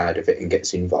funny side of it and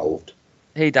gets involved.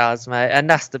 He does, mate, and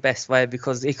that's the best way,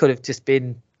 because he could have just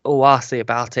been all arsey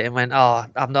about it and went, oh,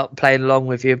 I'm not playing along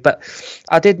with you. But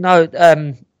I did note,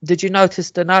 did you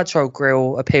notice the Nitro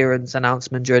Grill appearance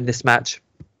announcement during this match?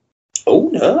 Oh,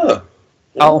 no.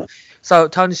 Oh, so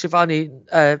Tony Schiavone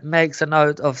makes a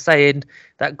note of saying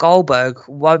that Goldberg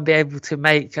won't be able to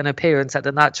make an appearance at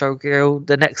the Nitro Grill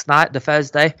the next night, the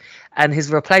Thursday, and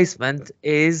his replacement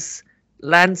is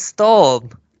Lance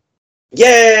Storm.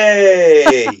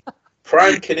 Yay!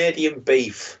 Prime Canadian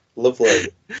beef. Lovely.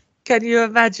 Can you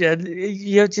imagine?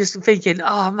 You're just thinking,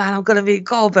 oh man, I'm going to meet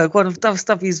Goldberg, one of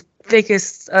WWE's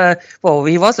biggest, well,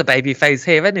 he was a babyface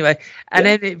here anyway, and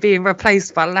then it being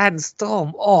replaced by Lance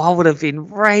Storm. Oh, I would have been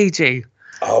raging.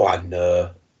 Oh, I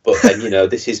know. But then,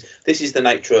 this is the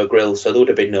Nitro Grill, so there would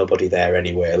have been nobody there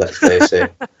anyway, let's face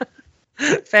it.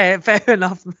 Fair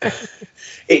enough.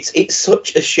 It's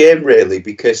such a shame, really,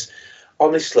 because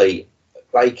honestly,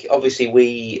 like, obviously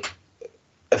we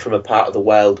are from a part of the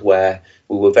world where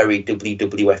we were very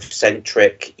WWF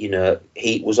centric.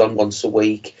 Heat was on once a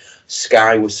week.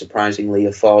 Sky was surprisingly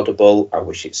affordable. I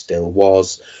wish it still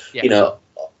was. Yeah.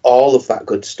 All of that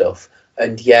good stuff.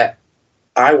 And yet,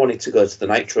 I wanted to go to the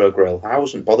Nitro Grill. I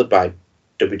wasn't bothered by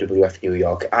WWF New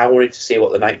York. I wanted to see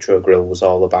what the Nitro Grill was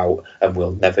all about, and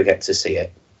we'll never get to see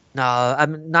it. No,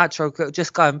 Nitro Grill,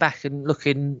 just going back and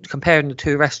comparing the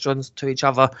two restaurants to each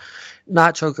other,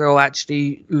 Nitro Grill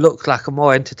actually looked like a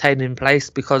more entertaining place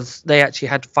because they actually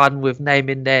had fun with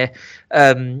naming their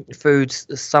foods.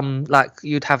 Some, like,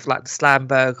 you'd have like the Slam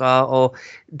Burger or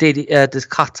the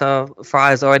Cutter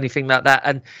fries or anything like that.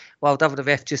 And while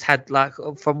WWF just had, like,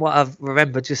 from what I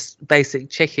remember, just basic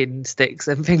chicken sticks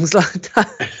and things like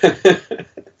that.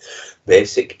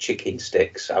 Basic chicken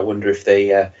sticks. I wonder if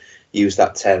they use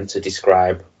that term to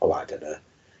describe, I don't know,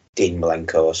 Dean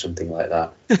Malenko or something like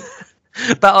that.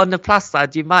 But on the plus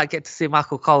side, you might get to see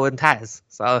Michael Cole and Taz.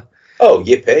 So. Oh,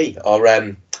 yippee.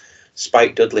 Or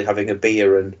Spike Dudley having a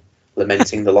beer and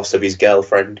lamenting the loss of his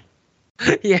girlfriend.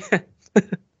 Yeah.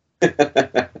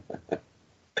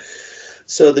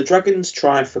 So the Dragons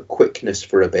try for quickness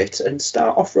for a bit and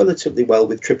start off relatively well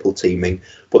with triple teaming,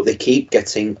 but they keep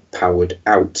getting powered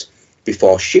out.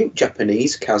 Before Shoot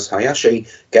Japanese Kaz Hayashi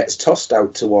gets tossed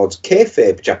out towards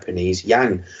Kayfabe Japanese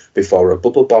Yang, before a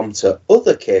bubble bomb to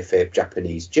other Kayfabe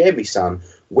Japanese Jamie-san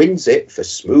wins it for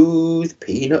Smooth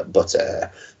Peanut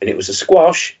Butter. And it was a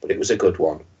squash, but it was a good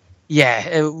one. Yeah,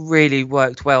 it really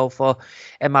worked well for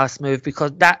M.I. Smooth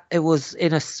because it was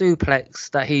in a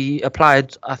suplex that he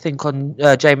applied, I think, on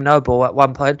Jamie Noble at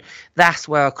one point. That's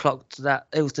where I clocked that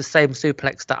it was the same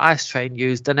suplex that Ice Train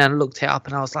used, and then I looked it up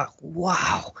and I was like,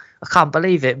 wow, I can't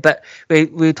believe it. But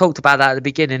we talked about that at the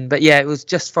beginning. But yeah, it was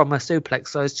just from a suplex,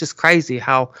 so it's just crazy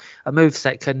how a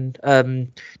moveset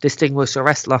can distinguish a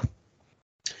wrestler.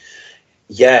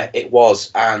 Yeah, it was.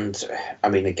 And I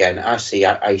mean, again, I see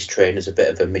Ice Train as a bit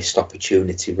of a missed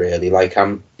opportunity, really. Like,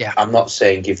 I'm not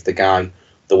saying give the guy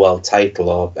the world title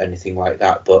or anything like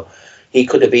that, but he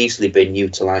could have easily been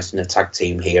utilised in a tag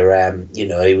team here. You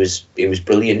know, he was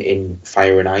brilliant in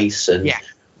Fire and Ice, and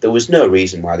there was no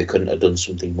reason why they couldn't have done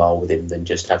something more with him than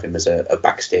just have him as a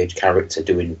backstage character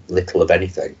doing little of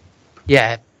anything.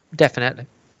 Yeah, definitely.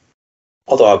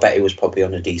 Although I bet he was probably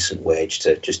on a decent wage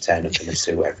to just turn up in a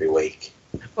suit every week.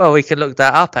 Well, we can look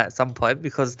that up at some point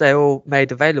because they're all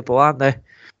made available, aren't they?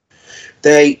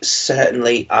 They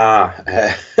certainly are.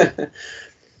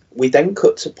 We then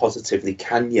cut to Positively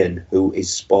Canyon, who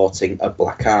is sporting a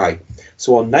black eye.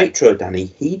 So on Nitro, Danny,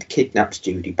 he'd kidnapped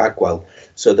Judy Bagwell.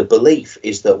 So the belief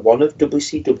is that one of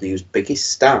WCW's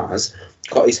biggest stars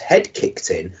got his head kicked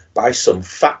in by some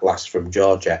fat lass from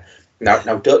Georgia.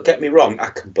 Now, don't get me wrong,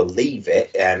 I can believe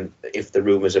it if the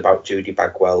rumours about Judy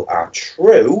Bagwell are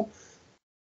true.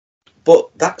 But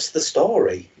that's the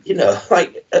story, you know,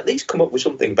 like, at least come up with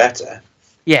something better.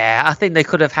 Yeah, I think they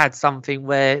could have had something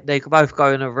where they could both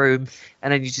go in a room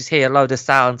and then you just hear a load of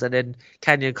sounds and then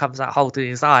Canyon comes out holding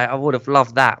his eye. I would have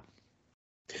loved that.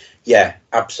 Yeah,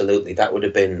 absolutely. That would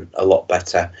have been a lot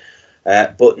better.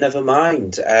 But never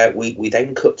mind. We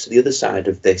then cut to the other side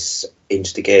of this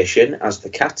instigation as the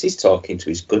Cat is talking to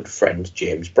his good friend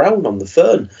James Brown on the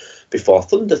phone before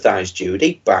Thunder Thighs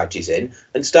Judy barges in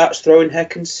and starts throwing her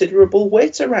considerable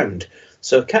weight around.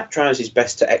 So Cat tries his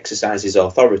best to exercise his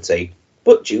authority,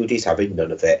 but Judy's having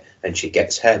none of it, and she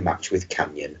gets her match with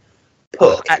Canyon.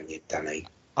 Poor Canyon, Danny.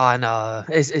 I know,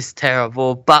 it's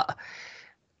terrible, but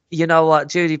you know what?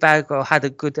 Judy Bagwell had a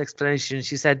good explanation.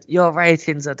 She said, your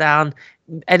ratings are down.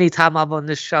 Anytime I'm on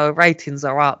the show, ratings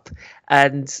are up.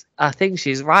 And I think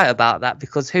she's right about that,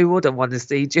 because who wouldn't want to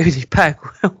see Judy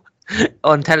Bagwell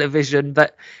on television?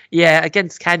 But yeah,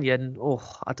 against Canyon,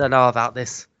 I don't know about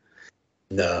this.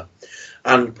 No.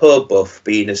 And poor Buff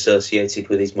being associated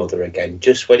with his mother again,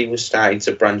 just when he was starting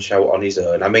to branch out on his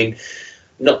own. I mean,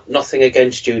 nothing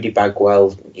against Judy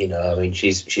Bagwell, you know, I mean,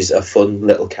 she's a fun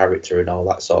little character and all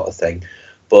that sort of thing.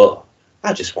 But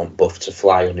I just want Buff to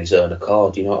fly on his own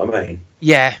accord, you know what I mean?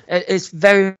 Yeah, it's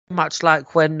very much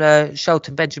like when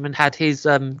Shelton Benjamin had his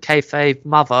kayfabe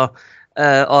mother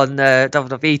on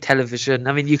WWE television.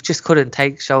 I mean, you just couldn't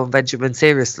take Shelton Benjamin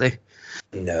seriously.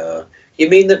 No. You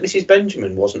mean that Mrs.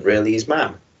 Benjamin wasn't really his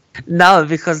mum? No,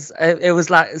 because it was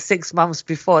like 6 months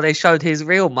before they showed his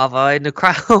real mother in the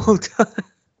crowd.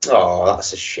 Oh,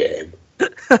 that's a shame.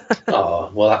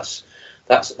 Oh, well,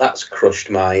 that's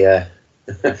crushed my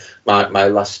my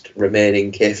last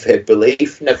remaining kayfabe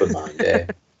belief. Never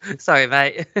mind. Sorry,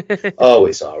 mate. Oh,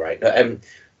 it's all right.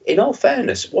 In all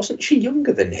fairness, wasn't she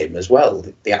younger than him as well,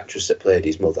 the actress that played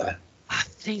his mother? I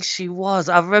think she was.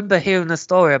 I remember hearing a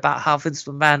story about how Vince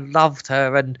McMahon loved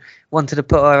her and wanted to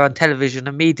put her on television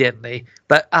immediately.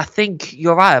 But I think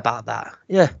you're right about that.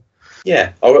 Yeah.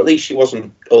 Yeah, or at least she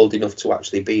wasn't old enough to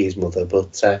actually be his mother.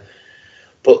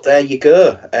 But there you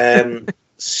go.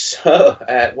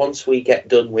 So once we get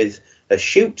done with a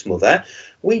shoot mother,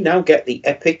 we now get the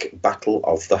epic Battle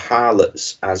of the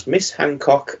Harlots as Miss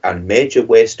Hancock and major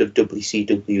waste of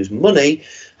WCW's money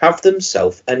have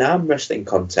themselves an arm wrestling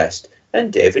contest,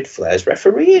 and David Flair's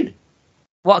refereeing.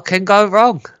 What can go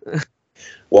wrong?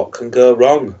 What can go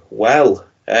wrong? Well,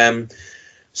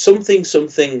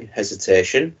 something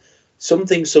hesitation,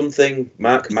 something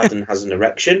Mark Madden has an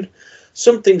erection,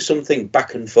 something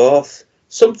back and forth,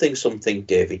 something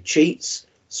David cheats,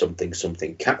 something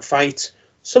catfight,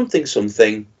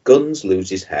 something Guns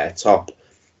loses hair top.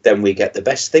 Then we get the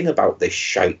best thing about this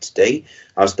shite day,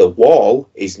 as the Wall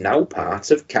is now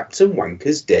part of Captain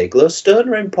Wanker's Dayglow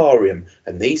Stoner Emporium,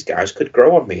 and these guys could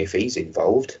grow on me if he's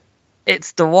involved.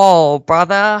 It's the Wall,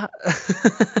 brother.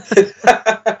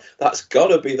 That's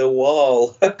gotta be the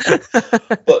Wall.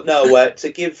 But no, to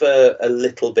give a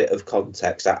little bit of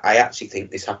context, I actually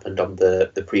think this happened on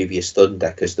the previous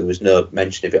Thunder, because there was no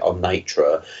mention of it on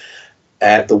Nitro.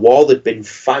 The Wall had been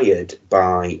fired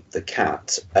by the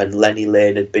Cat, and Lenny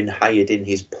Lane had been hired in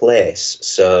his place.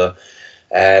 So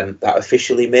that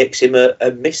officially makes him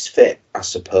a misfit, I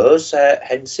suppose.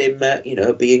 Hence him,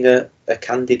 being a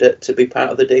candidate to be part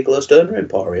of the Dayglow Stoner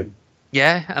Emporium.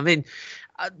 Yeah, I mean,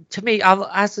 to me,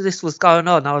 as this was going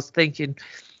on, I was thinking,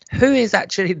 who is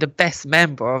actually the best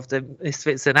member of the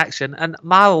Misfits in Action? And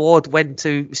my award went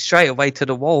straight away to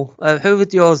the Wall. Who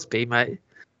would yours be, mate?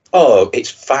 Oh, it's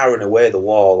far and away the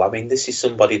Wall. I mean, this is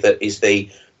somebody that is the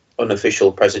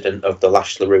unofficial president of the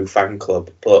Lash LaRue fan club.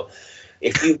 But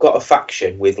if you've got a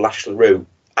faction with Lash LaRue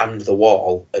and the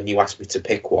Wall, and you ask me to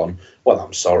pick one, well,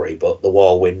 I'm sorry, but the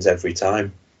Wall wins every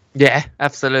time. Yeah,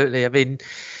 absolutely. I mean,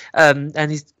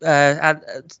 and he's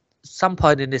at some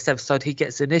point in this episode, he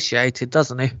gets initiated,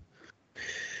 doesn't he?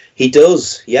 He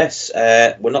does, yes.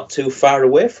 We're not too far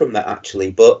away from that,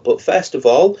 actually. But first of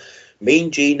all,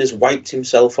 Mean Gene has wiped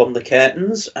himself on the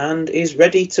curtains and is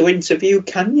ready to interview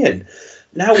Canyon.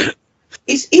 Now,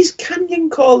 is Canyon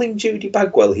calling Judy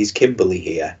Bagwell his Kimberly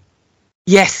here?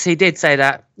 Yes, he did say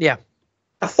that. Yeah.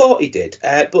 I thought he did.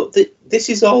 But this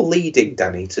is all leading,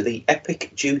 Danny, to the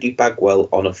epic Judy Bagwell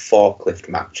on a forklift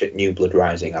match at New Blood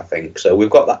Rising, I think. So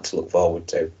we've got that to look forward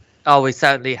to. Oh, we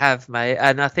certainly have, mate.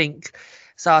 And I think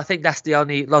that's the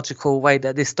only logical way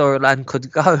that this storyline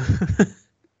could go.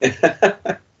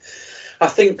 I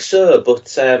think so,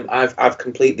 but I've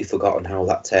completely forgotten how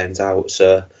that turns out,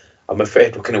 so I'm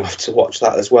afraid we're going to have to watch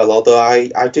that as well, although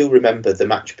I do remember the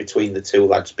match between the two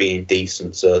lads being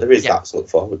decent, so there is that to look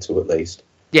forward to at least.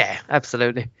 Yeah,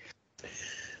 absolutely.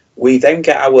 We then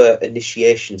get our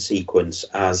initiation sequence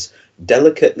as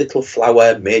delicate little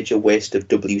flower, major waste of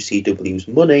WCW's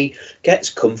money,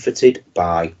 gets comforted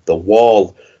by the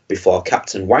Wall before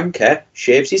Captain Wanker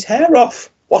shaves his hair off.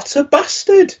 What a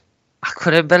bastard! I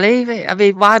couldn't believe it. I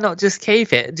mean, why not just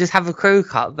keep it? Just have a crew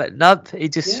cut, but nope, he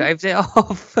just shaved it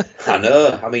off. I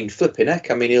know. I mean, flipping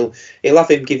heck. I mean, he'll have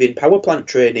him giving power plant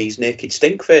trainees naked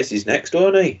stink faces next,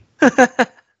 won't he?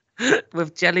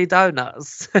 With jelly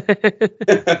donuts.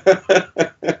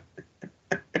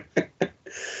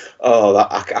 Oh,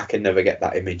 I can never get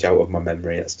that image out of my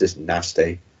memory. That's just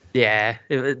nasty. Yeah,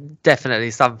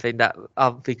 definitely something that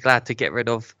I'll be glad to get rid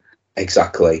of.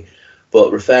 Exactly.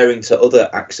 But referring to other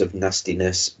acts of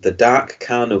nastiness, the Dark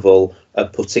Carnival are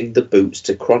putting the boots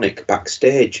to Chronic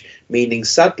backstage, meaning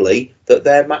sadly that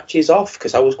their match is off,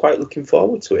 because I was quite looking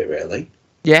forward to it, really.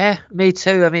 Yeah, me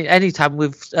too. I mean, anytime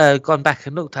we've gone back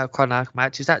and looked at a Chronic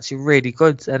match, it's actually really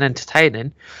good and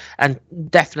entertaining. And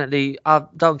definitely, I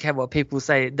don't care what people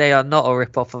say, they are not a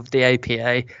rip-off of the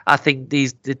APA. I think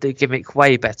these did the gimmick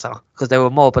way better, because they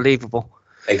were more believable.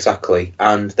 Exactly.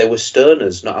 And they were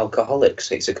stoners, not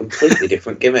alcoholics. It's a completely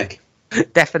different gimmick.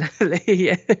 Definitely,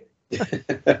 yeah.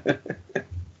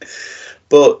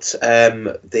 But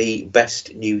the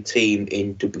best new team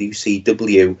in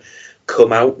WCW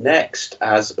come out next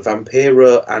as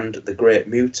Vampiro and the Great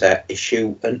Muta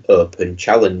issue an open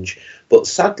challenge. But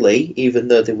sadly, even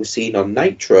though they were seen on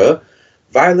Nitro,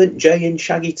 Violent J and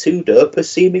Shaggy 2 Dope are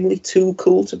seemingly too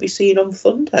cool to be seen on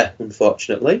Thunder,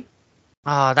 unfortunately.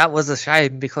 Oh, that was a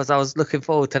shame, because I was looking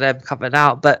forward to them coming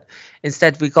out, but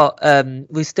instead we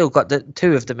still got the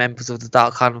two of the members of the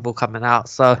Dark Carnival coming out.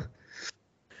 So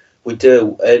we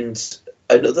do, and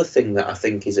another thing that I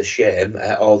think is a shame,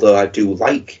 although I do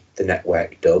like the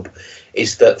network dub,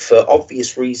 is that for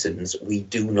obvious reasons we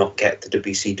do not get the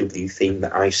WCW theme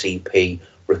that ICP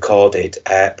recorded,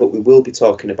 but we will be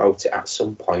talking about it at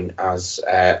some point as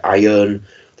I own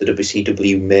the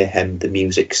WCW Mayhem the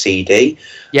Music CD,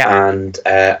 and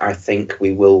I think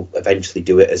we will eventually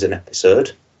do it as an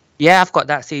episode. Yeah, I've got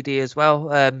that CD as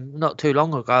well, not too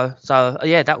long ago. So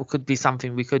yeah, that could be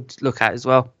something we could look at as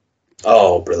well.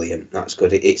 Oh, brilliant! That's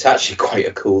good. It's actually quite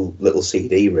a cool little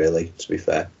CD, really. To be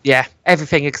fair. Yeah,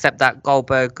 everything except that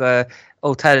Goldberg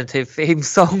alternative theme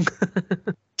song.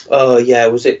 Oh yeah,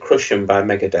 was it "Crush 'Em" by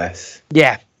Megadeth?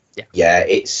 Yeah. Yeah,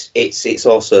 it's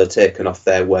also taken off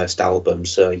their worst album,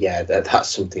 so yeah, that's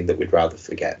something that we'd rather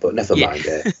forget, but never mind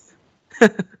it.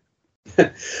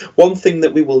 One thing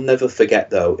that we will never forget,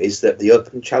 though, is that the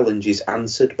Open Challenge is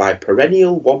answered by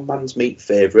perennial one-man's meat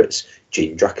favourites,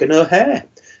 Jindrak and O'Haire,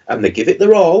 and they give it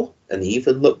their all, and they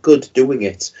even look good doing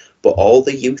it, but all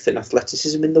the youth and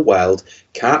athleticism in the world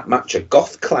can't match a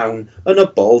goth clown and a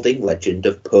balding legend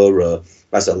of Poro,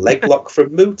 as a leg lock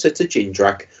from Muta to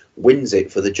Jindrak wins it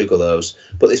for the Juggalos.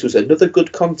 But this was another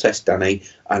good contest, Danny,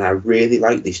 and I really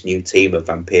like this new team of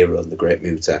Vampiro and the Great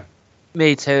Muta.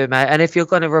 Me too, mate. And if you're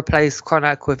going to replace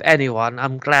Chronic with anyone,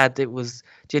 I'm glad it was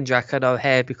Jindrak and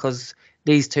O'Haire, because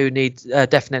these two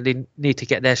definitely need to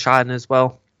get their shine as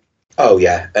well. Oh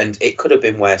yeah, and it could have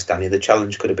been worse, Danny. The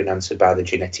challenge could have been answered by the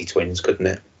Giannetti twins, couldn't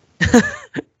it?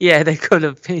 Yeah, they could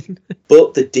have been.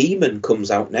 But the Demon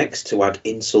comes out next to add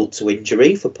insult to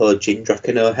injury for poor Jindrak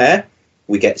and O'Haire.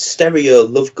 We get stereo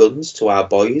love guns to our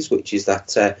boys, which is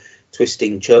that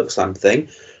twisting chokeslam thing,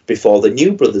 before the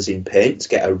New Brothers in Paint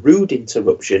get a rude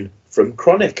interruption from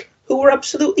Chronic, who were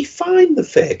absolutely fine, the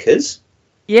fakers.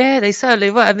 Yeah, they certainly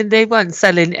were. I mean, they weren't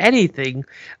selling anything,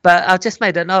 but I just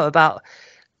made a note about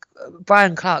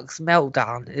Brian Clark's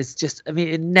meltdown. Is just, I mean,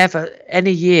 it never,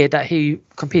 any year that he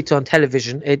competed on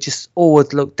television, it just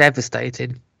always looked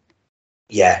devastating.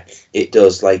 Yeah, it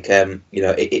does. Like,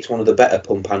 it's one of the better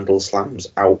pump handle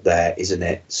slams out there, isn't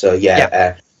it? So,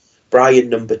 Brian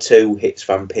number 2 hits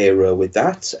Vampiro with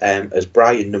that, as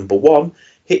Brian number 1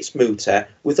 hits Muta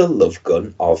with a love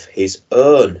gun of his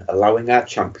own, allowing our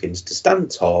champions to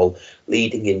stand tall,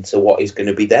 leading into what is going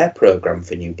to be their programme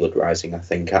for New Blood Rising, I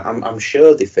think. I'm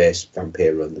sure they face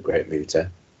Vampiro and the Great Muta.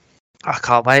 I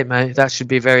can't wait, mate. That should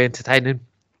be very entertaining.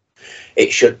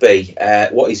 It should be.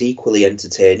 What is equally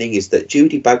entertaining is that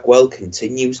Judy Bagwell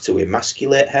continues to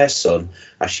emasculate her son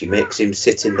as she makes him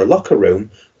sit in the locker room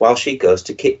while she goes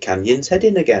to kick Canyon's head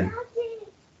in again.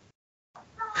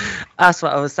 That's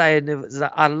what I was saying. It was,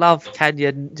 I love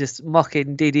Canyon just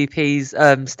mocking DDP's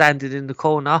standing in the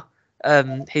corner.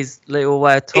 His little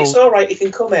tall... It's all right, you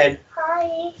can come in.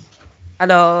 Hi.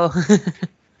 Hello.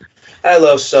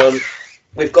 Hello, son.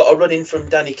 We've got a run-in from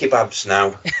Danny Kebabs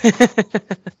now.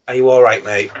 Are you all right,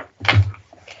 mate?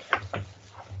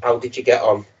 How did you get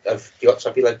on? Have you got to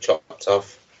have your leg chopped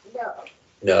off? No.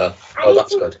 No. Oh,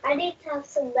 that's good. I need to have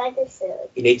some medicine.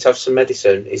 You need to have some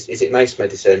medicine. Is it nice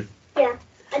medicine? Yeah.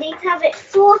 I need to have it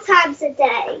 4 times a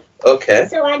day. Okay.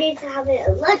 So I need to have it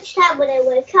at lunchtime when I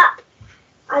wake up.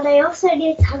 And I also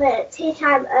need to have it at tea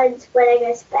time and when I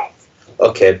go to bed.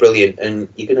 Okay, brilliant. And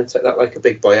you're going to take that like a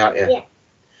big boy, aren't you? Yeah.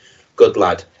 Good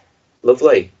lad.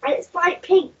 Lovely. And it's bright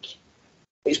pink.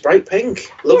 It's bright pink.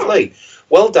 Lovely. Yeah.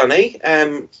 Well, Danny,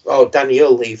 or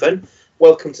Daniel even,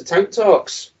 welcome to Tank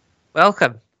Talks.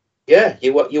 Welcome. Yeah,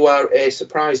 you are a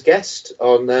surprise guest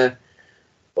on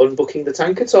Unbooking the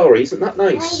Tankatory. Isn't that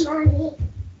nice? Hi, Mommy.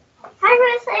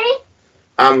 Hi, Rosie.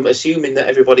 I'm assuming that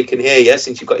everybody can hear you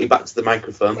since you've got your back to the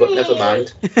microphone, but never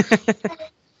mind.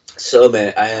 So,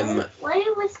 mate,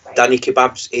 Danny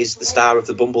Kebabs is the star of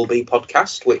the Bumblebee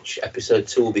podcast, which episode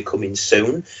 2 will be coming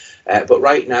soon. But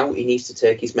right now, he needs to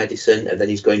take his medicine and then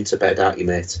he's going to bed, aren't you,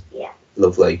 mate? Yeah.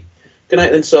 Lovely. Good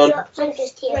night then, son. I'm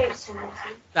just here.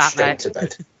 Straight to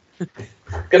bed.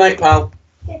 Good night, pal.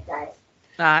 Good night.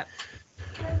 Night.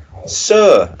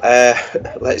 So,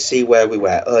 let's see where we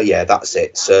were. Oh, yeah, that's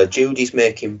it. So, Judy's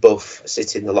making Buff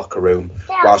sit in the locker room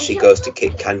while she goes to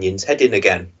kick Canyon's head in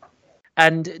again.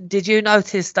 And did you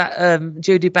notice that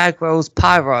Judy Bagwell's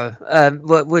pyro,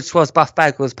 which was Buff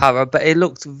Bagwell's pyro, but it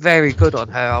looked very good on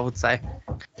her, I would say.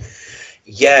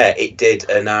 Yeah, it did.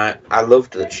 And I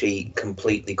loved that she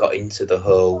completely got into the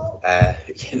whole,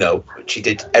 she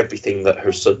did everything that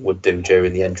her son would do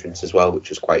during the entrance as well, which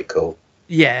was quite cool.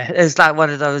 Yeah, it's like one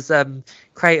of those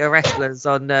creator wrestlers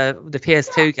on the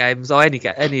PS2 games or any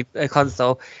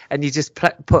console, and you just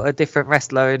put a different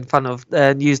wrestler in front of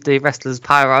and use the wrestler's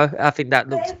pyro. I think that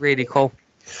looks really cool.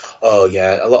 Oh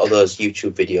yeah, a lot of those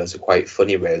YouTube videos are quite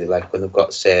funny, really. Like when they've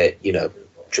got, say,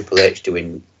 Triple H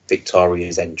doing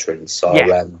Victoria's entrance or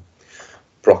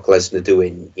Brock Lesnar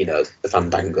doing, the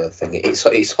Fandango thing.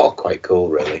 It's all quite cool,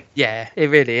 really. Yeah, it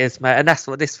really is, mate. And that's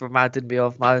what this reminded me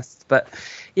of most. But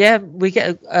yeah, we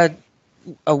get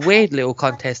a weird little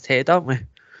contest here, don't we?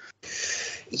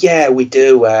 Yeah, we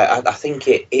do. I think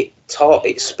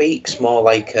it speaks more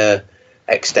like a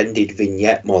extended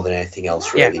vignette more than anything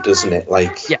else, really, doesn't it?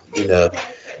 Like,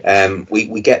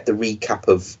 we get the recap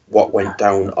of what went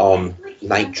down on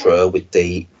Nitro with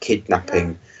the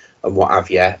kidnapping and what have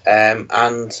you.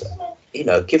 And,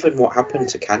 given what happened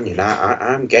to Canyon,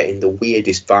 I'm getting the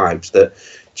weirdest vibes that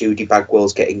Judy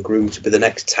Bagwell's getting groomed to be the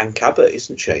next Tank Abbott,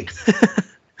 isn't she?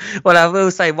 Well, I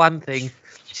will say one thing.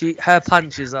 Her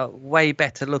punches are way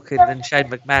better looking than Shane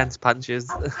McMahon's punches.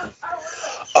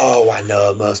 Oh, I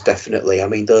know, most definitely. I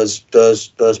mean, those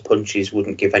punches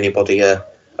wouldn't give anybody a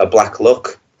black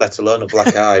look, let alone a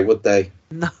black eye, would they?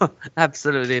 No,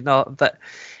 absolutely not. But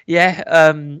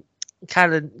yeah,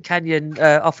 Canyon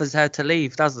offers her to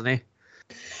leave, doesn't he?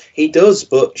 He does,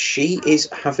 but she is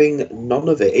having none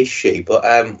of it, is she? But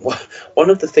one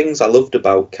of the things I loved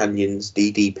about Canyon's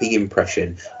DDP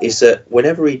impression is that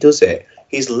whenever he does it,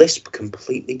 his lisp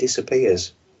completely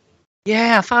disappears.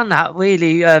 Yeah, I found that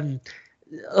really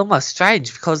almost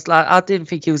strange because I didn't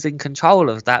think he was in control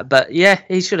of that. But yeah,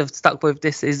 he should have stuck with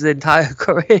this his entire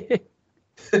career.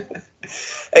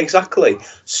 Exactly.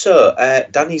 So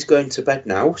Danny's going to bed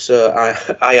now, so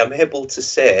I am able to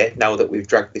say, now that we've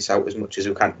dragged this out as much as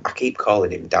we can, I keep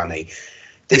calling him Danny.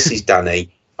 This is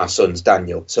Danny, my son's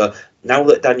Daniel. So now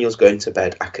that Daniel's going to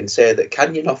bed, I can say that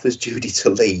Canyon offers Judy to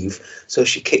leave, so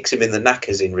she kicks him in the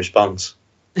knackers in response.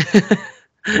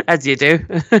 As you do.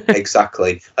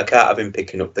 Exactly. I can't have him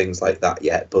picking up things like that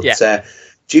yet, but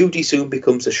Judy soon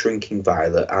becomes a shrinking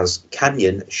violet as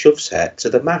Canyon shoves her to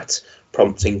the mat,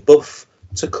 prompting Buff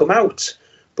to come out.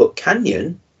 But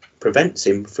Canyon prevents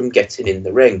him from getting in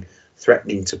the ring,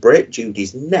 threatening to break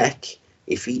Judy's neck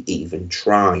if he even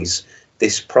tries.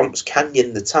 This prompts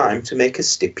Canyon the time to make a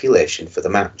stipulation for the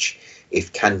match.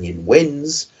 If Canyon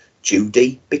wins,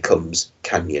 Judy becomes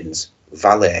Canyon's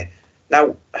valet.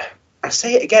 Now, I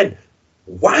say it again,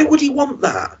 Why would he want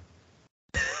that?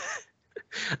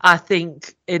 I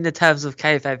think in the terms of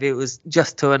kayfabe, it was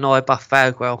just to annoy Buff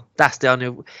Bagwell. That's the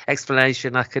only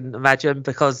explanation I can imagine,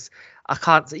 because I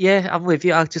can't. Yeah, I'm with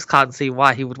you. I just can't see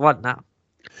why he would want that.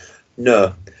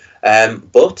 No.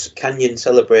 But Kanyon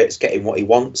celebrates getting what he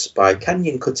wants by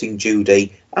Kanyon cutting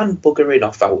Judy and buggering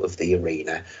off out of the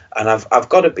arena. And I've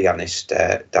got to be honest,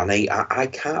 Danny, I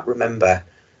can't remember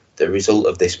the result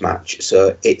of this match,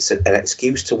 so it's an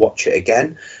excuse to watch it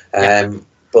again.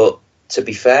 But to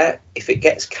be fair, if it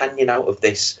gets Kanyon out of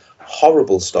this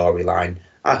horrible storyline,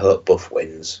 I hope Buff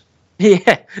wins.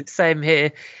 Yeah, same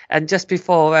here. And just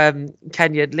before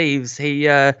Kanyon leaves, he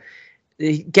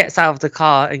gets out of the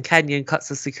car and Kanyon cuts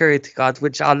the security guard,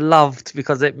 which I loved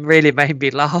because it really made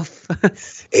me laugh.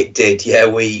 It did, yeah.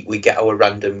 We get our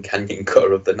random Kanyon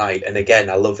cutter of the night, and again,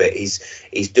 I love it.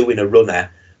 He's doing a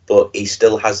runner, but he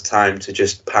still has time to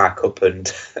just park up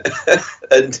and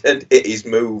and hit his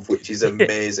move, which is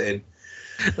amazing.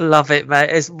 Love it, mate.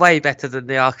 It's way better than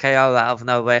the RKO out of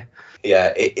nowhere.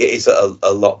 Yeah, it is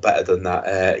a lot better than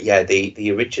that. Yeah,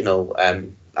 the original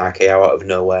RKO out of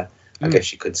nowhere, I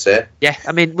guess you could say. Yeah,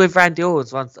 I mean, with Randy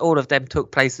Orton's ones, all of them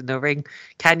took place in the ring.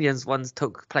 Canyon's ones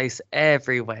took place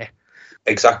everywhere.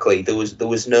 Exactly. There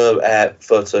was no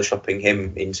photoshopping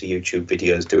him into YouTube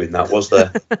videos doing that, was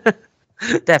there?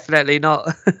 Definitely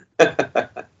not.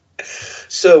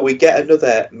 So we get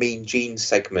another Mean Gene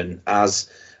segment as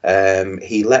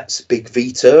he lets Big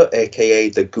Vito, aka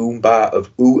the Goomba of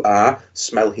Ooh-Ah,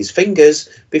 smell his fingers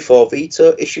before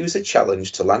Vito issues a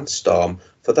challenge to Lance Storm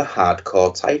for the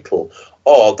Hardcore title,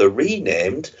 or the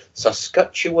renamed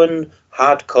Saskatchewan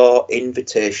Hardcore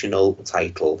Invitational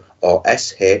title, or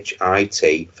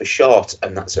SHIT for short.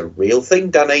 And that's a real thing,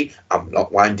 Danny. I'm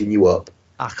not winding you up.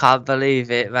 I can't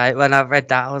believe it, mate. When I read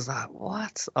that, I was like,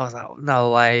 what? I was like,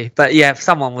 no way. But yeah,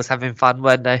 someone was having fun,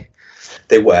 weren't they?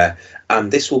 They were.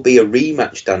 And this will be a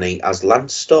rematch, Danny, as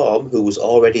Lance Storm, who was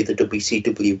already the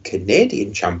WCW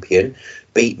Canadian champion,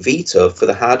 beat Vito for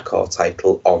the Hardcore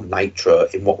title on Nitro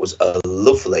in what was a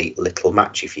lovely little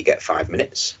match, if you get 5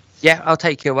 minutes. Yeah, I'll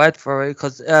take your word for it,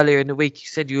 because earlier in the week you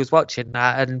said you was watching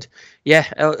that, and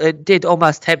yeah, it did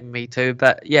almost tempt me to,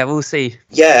 but yeah, we'll see.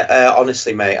 Yeah,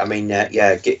 honestly, mate, I mean,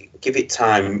 yeah, give it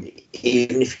time.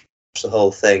 Even if you watch the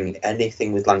whole thing,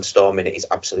 anything with Lance Storm in it is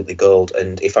absolutely gold.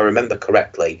 And if I remember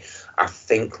correctly, I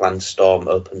think Lance Storm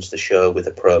opens the show with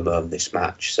a promo in this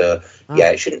match. So,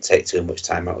 yeah, it shouldn't take too much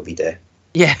time out of your day.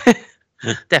 Yeah,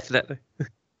 definitely.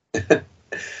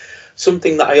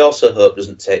 Something that I also hope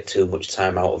doesn't take too much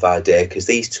time out of our day, because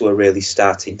these two are really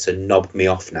starting to knob me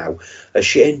off now, are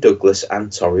Shane Douglas and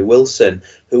Torrie Wilson,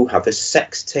 who have a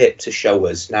sex tape to show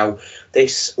us. Now,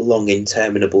 this long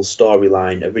interminable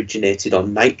storyline originated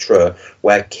on Nitro,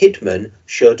 where Kidman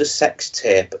showed a sex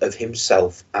tape of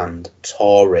himself and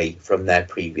Torrie from their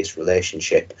previous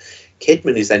relationship.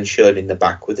 Kidman is then shown in the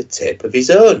back with a tape of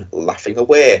his own, laughing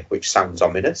away, which sounds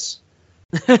ominous.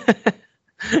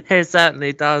 It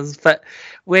certainly does. But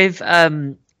with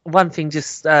one thing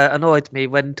just annoyed me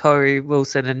when Torrie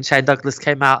Wilson and Shane Douglas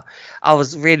came out. I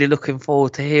was really looking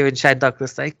forward to hearing Shane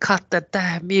Douglas say, cut the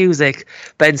damn music.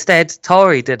 But instead,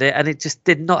 Torrie did it, and it just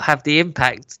did not have the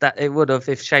impact that it would have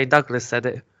if Shane Douglas said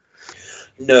it.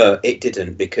 No, it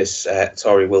didn't, because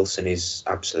Torrie Wilson is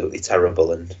absolutely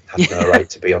terrible and has no right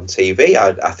to be on TV.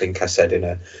 I think I said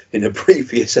in a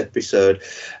previous episode.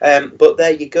 But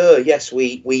there you go. Yes,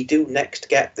 we do next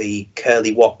get the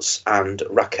Curly Watts and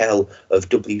Raquel of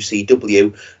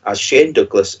WCW as Shane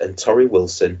Douglas and Torrie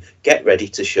Wilson get ready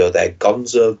to show their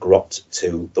Gonzo Grot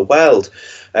to the world.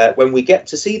 When we get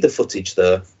to see the footage,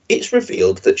 though, it's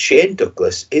revealed that Shane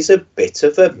Douglas is a bit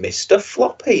of a Mr.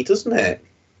 Floppy, doesn't it?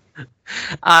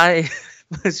 I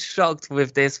was shocked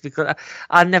with this because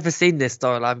I'd never seen this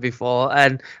storyline before,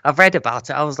 and I've read about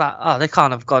it. I was like, oh, they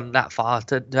can't have gone that far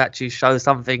to actually show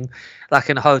something like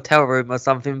in a hotel room or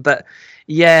something. But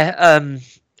yeah,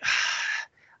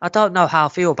 I don't know how I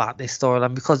feel about this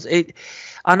storyline, because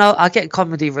I know I get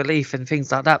comedy relief and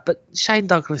things like that, but Shane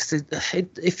Douglas,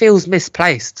 it feels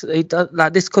misplaced.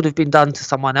 Like this could have been done to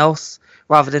someone else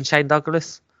rather than Shane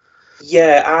Douglas.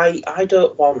 Yeah, I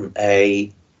don't want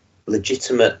a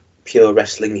legitimate pure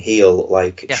wrestling heel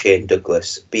like Shane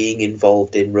Douglas being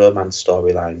involved in romance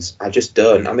storylines. I just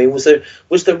don't. I mean, was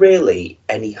there really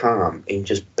any harm in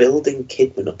just building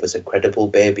Kidman up as a credible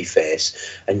babyface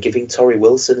and giving Torrie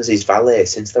Wilson as his valet,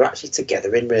 since they're actually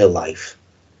together in real life?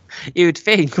 You'd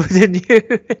think, wouldn't you?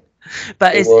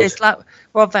 But it's like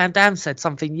Rob Van Dam said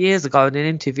something years ago in an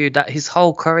interview, that his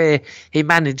whole career he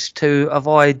managed to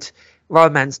avoid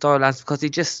romance storylines because he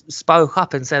just spoke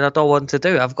up and said, I don't want to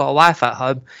do it. I've got a wife at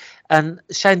home. And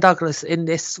Shane Douglas in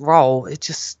this role, it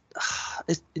just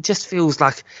feels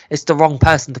like it's the wrong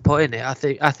person to put in it.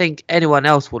 I think anyone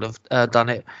else would have done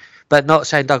it, but not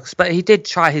Shane Douglas. But he did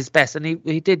try his best, and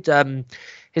he did.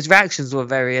 His reactions were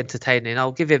very entertaining.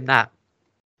 I'll give him that.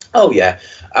 Oh yeah,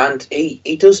 and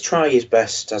he does try his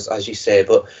best, as you say,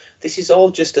 but this is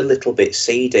all just a little bit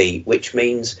seedy, which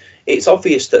means it's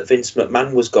obvious that Vince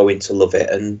McMahon was going to love it,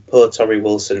 and poor Tori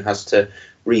Wilson has to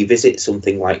revisit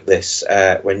something like this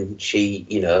when she,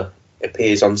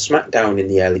 appears on SmackDown in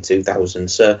the early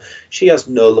 2000s. So she has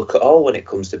no luck at all when it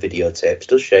comes to videotapes,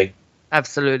 does she?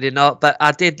 Absolutely not. But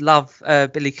I did love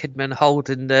Billy Kidman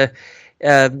holding the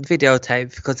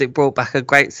videotape because it brought back a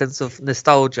great sense of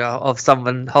nostalgia of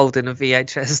someone holding a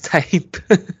VHS tape.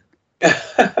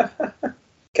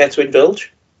 Care to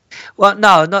indulge? Well,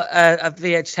 no, not a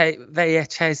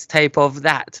VHS tape of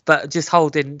that, but just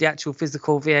holding the actual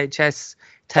physical VHS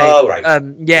tape. Oh, right.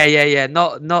 Yeah.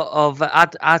 Not of.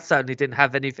 I certainly didn't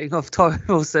have anything of Tori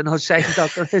Wilson or Shane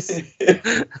Douglas,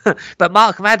 but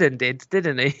Mark Madden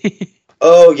didn't he?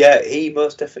 Oh yeah, he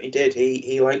most definitely did.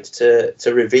 He liked to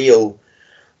reveal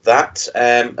that.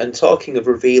 And talking of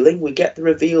revealing, we get the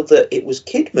reveal that it was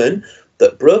Kidman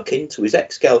that broke into his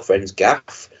ex-girlfriend's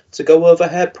gaff to go over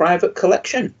her private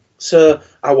collection. So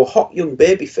our hot young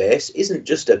babyface isn't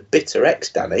just a bitter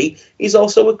ex, Danny. He's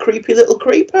also a creepy little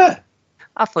creeper.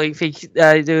 I thought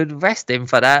they would arrest him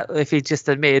for that if he just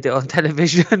admitted it on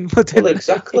television. Well,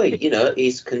 exactly.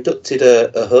 He's conducted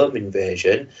a home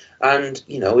invasion and,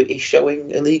 he's showing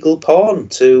illegal porn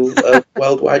to a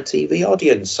worldwide TV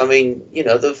audience. I mean,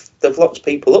 they've locked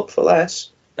people up for less.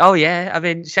 Oh, yeah. I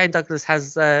mean, Shane Douglas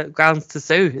has grounds to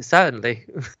sue, certainly.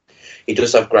 He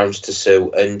does have grounds to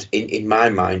sue, and in my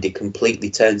mind, he completely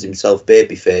turns himself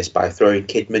babyface by throwing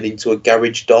Kidman into a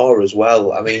garage door as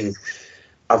well. I mean,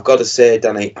 I've got to say,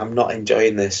 Danny, I'm not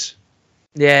enjoying this.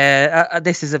 Yeah,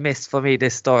 this is a miss for me,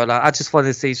 this storyline. I just want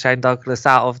to see Shane Douglas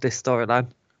out of this storyline.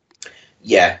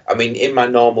 Yeah, I mean, in my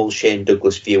normal Shane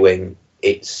Douglas viewing,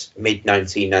 it's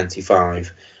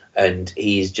mid-1995, and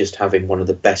he's just having one of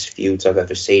the best feuds I've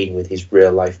ever seen with his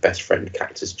real-life best friend,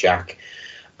 Cactus Jack.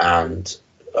 And,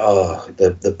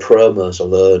 the promos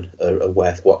alone are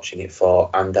worth watching it for.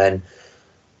 And then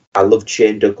I loved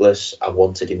Shane Douglas. I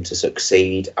wanted him to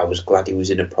succeed. I was glad he was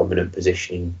in a prominent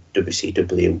position in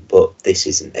WCW, but this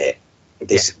isn't it.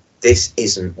 This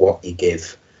isn't what you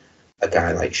give a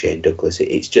guy like Shane Douglas.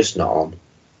 It's just not on.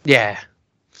 Yeah.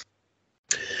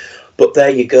 But there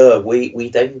you go. We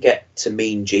then get to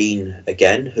Mean Gene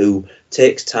again, who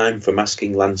takes time from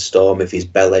asking Lance Storm if his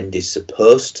bell end is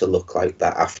supposed to look like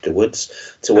that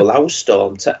afterwards to allow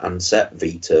Storm to answer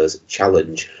Vito's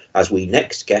challenge, as we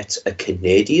next get a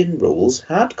Canadian rules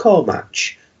hardcore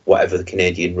match, whatever the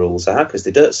Canadian rules are, because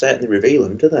they don't certainly reveal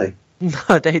them, do they?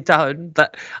 No, they don't.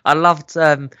 But I loved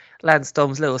Lance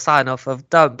Storm's little sign-off of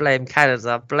 "Don't blame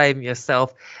Canada, blame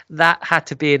yourself." That had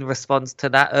to be in response to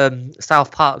that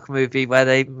South Park movie where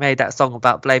they made that song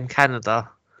about Blame Canada.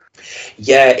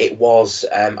 Yeah, it was.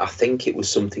 I think it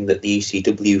was something that the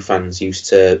ECW fans used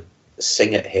to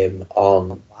sing at him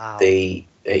on the,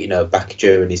 back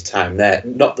during his time there.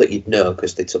 Not that you'd know,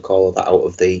 because they took all of that out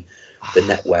of the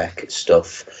network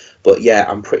stuff. But yeah,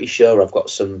 I'm pretty sure I've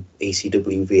got some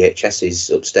ECW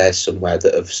VHSs upstairs somewhere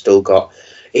that have still got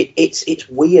it. It's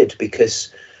weird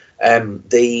because all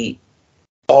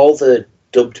the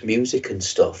dubbed music and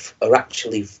stuff are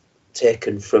actually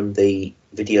taken from the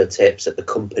videotapes that the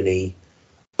company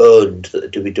owned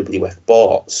that the WWF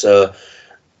bought. So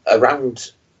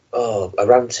around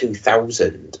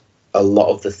 2000, a lot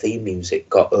of the theme music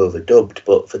got overdubbed,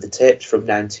 but for the tapes from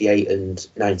 98 and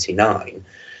 99,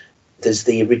 there's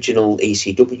the original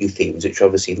ECW themes, which are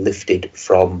obviously lifted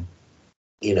from,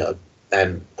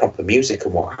 proper music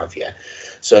and what have you.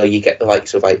 So you get the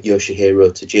likes of like Yoshihiro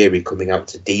Tajiri coming out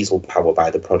to Diesel Power by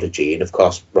the Prodigy, and of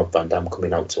course Rob Van Dam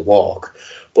coming out to Walk.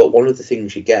 But one of the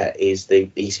things you get is the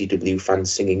ECW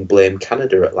fans singing Blame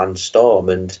Canada at Lance Storm,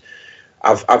 and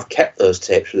I've kept those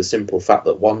tapes for the simple fact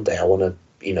that one day I want to,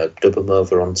 dub them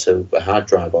over onto a hard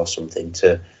drive or something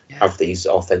to have these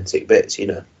authentic bits,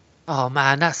 Oh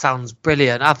man, that sounds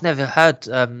brilliant. I've never heard,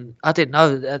 I didn't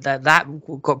know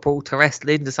that got brought to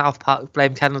wrestling, the South Park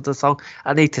Blame Canada song.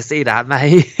 I need to see that,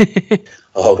 mate.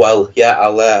 Oh, well, yeah,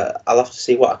 I'll have to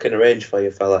see what I can arrange for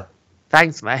you, fella.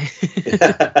 Thanks, mate.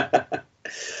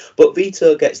 But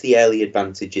Vito gets the early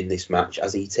advantage in this match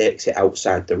as he takes it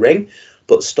outside the ring,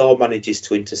 but Storm manages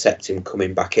to intercept him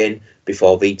coming back in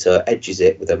before Vito edges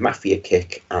it with a Mafia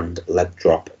kick and leg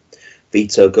drop.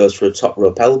 Vito goes for a top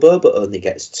rope elbow but only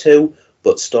gets two,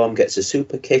 but Storm gets a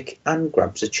super kick and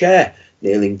grabs a chair,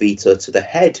 nailing Vito to the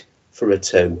head for a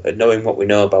 2. And knowing what we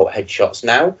know about headshots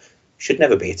now, should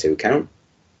never be a 2 count.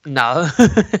 No,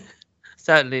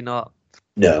 certainly not.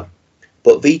 No.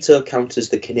 But Vito counters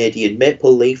the Canadian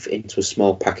Maple Leaf into a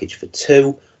small package for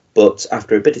 2. But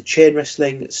after a bit of chain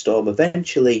wrestling, Storm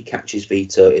eventually catches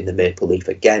Vito in the Maple Leaf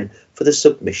again for the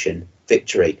submission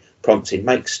victory, prompting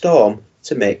Mike Storm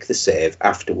to make the save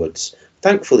afterwards.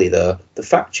 Thankfully, though, the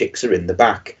Fat Chicks are in the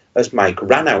back, as Mike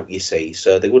ran out, you see,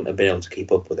 so they wouldn't have been able to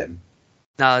keep up with him.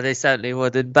 No, they certainly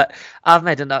wouldn't. But I've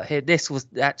made a note here. This was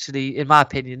actually, in my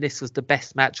opinion, this was the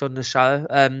best match on the show.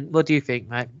 What do you think,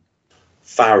 mate?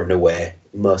 Far and away,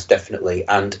 most definitely.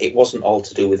 And it wasn't all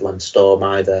to do with Lance Storm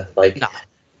either. No.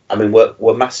 I mean,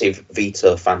 we're massive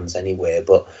Vito fans anyway,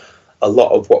 but a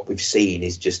lot of what we've seen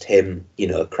is just him,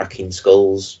 cracking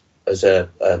skulls as a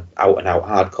out-and-out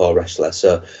hardcore wrestler.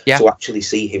 So to actually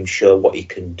see him show what he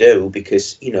can do,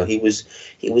 because, he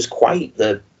was quite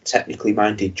the technically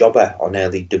minded jobber on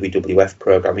early WWF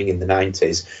programming in the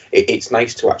 90s. It's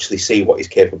nice to actually see what he's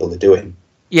capable of doing.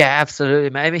 Yeah, absolutely,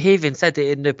 mate. I mean, he even said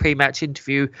it in the pre-match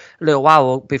interview a little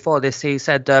while before this. He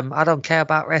said, I don't care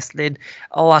about wrestling.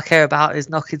 All I care about is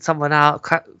knocking someone out,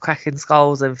 cracking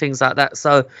skulls and things like that.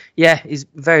 So, yeah, he's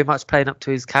very much playing up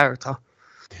to his character.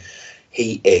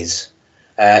 He is.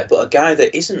 But a guy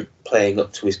that isn't playing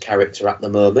up to his character at the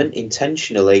moment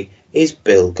intentionally is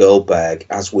Bill Goldberg,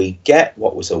 as we get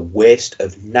what was a waste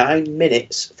of 9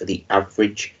 minutes for the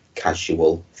average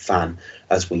casual fan,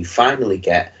 as we finally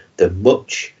get the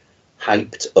much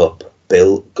hyped up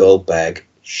Bill Goldberg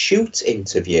shoot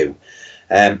interview,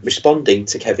 responding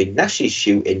to Kevin Nash's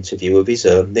shoot interview of his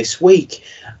own this week.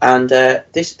 And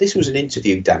this was an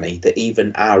interview, Danny, that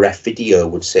even RF Video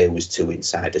would say was too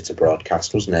insider to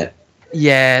broadcast, wasn't it?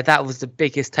 Yeah, that was the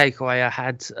biggest takeaway I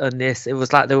had on this. It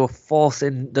was like they were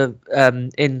forcing the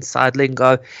inside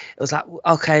lingo. It was like,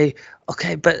 okay,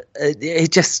 but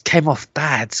it just came off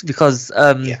bad because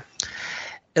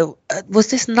was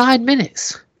this 9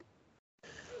 minutes?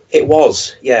 It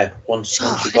was, yeah. Once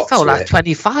it felt like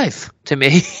 25 to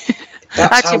me.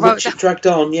 That's how much it dragged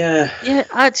on, yeah. Yeah,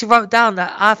 I actually wrote down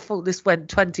that I thought this went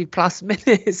 20 plus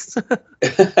minutes.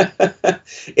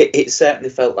 It certainly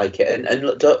felt like it. And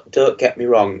look, don't get me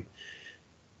wrong,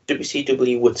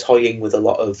 WCW were toying with a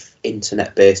lot of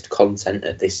internet-based content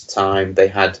at this time. They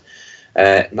had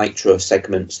Nitro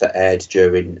segments that aired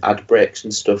during ad breaks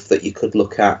and stuff that you could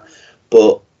look at.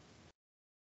 But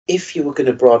if you were going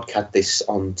to broadcast this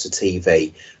onto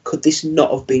TV, could this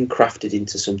not have been crafted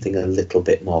into something a little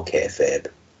bit more kayfabe?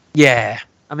 Yeah.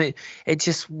 I mean, it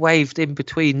just waved in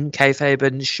between kayfabe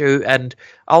and shoot and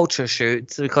ultra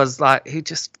shoots because, like, it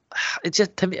just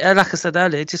to me, like I said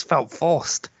earlier, it just felt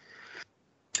forced.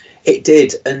 It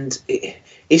did. And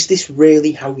is this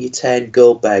really how you turn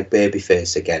Goldberg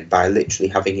babyface again? By literally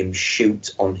having him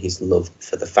shoot on his love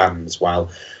for the fans while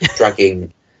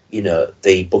dragging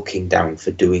the booking down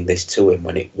for doing this to him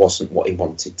when it wasn't what he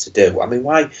wanted to do? I mean,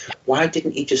 why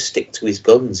didn't he just stick to his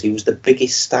guns? He was the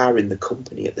biggest star in the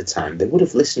company at the time. They would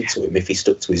have listened to him if he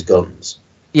stuck to his guns.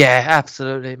 Yeah,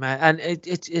 absolutely, man. And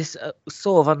it's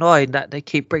sort of annoying that they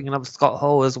keep bringing up Scott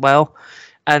Hall as well.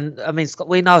 And I mean,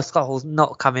 we know Scott Hall's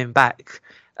not coming back.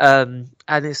 And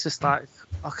it's just like,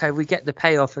 okay, we get the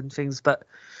payoff and things, but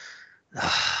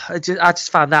I just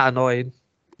found that annoying.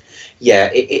 Yeah,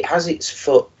 it has its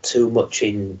foot too much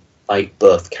in like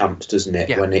both camps, doesn't it?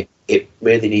 Yeah. When it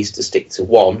really needs to stick to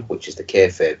one, which is the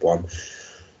kayfabe one,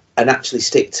 and actually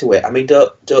stick to it. I mean,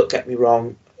 don't get me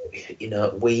wrong.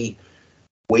 We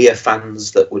are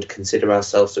fans that would consider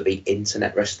ourselves to be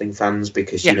internet wrestling fans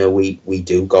because we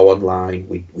do go online,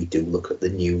 we do look at the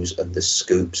news and the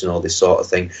scoops and all this sort of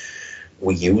thing.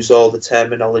 We use all the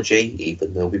terminology,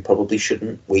 even though we probably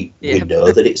shouldn't. We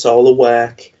know that it's all a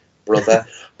work, brother.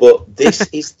 But this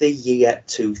is the year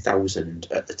 2000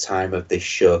 at the time of this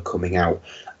show coming out.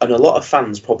 And a lot of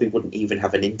fans probably wouldn't even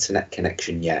have an internet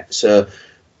connection yet. So,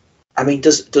 I mean,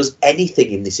 does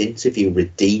anything in this interview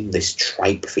redeem this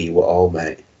tripe for you at all,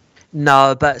 mate?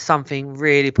 No, but something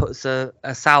really puts a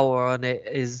sour on it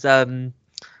is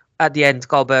at the end,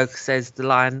 Goldberg says the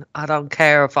line, "I don't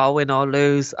care if I win or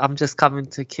lose. I'm just coming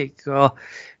to kick your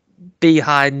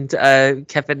behind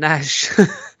Kevin Nash."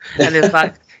 And it's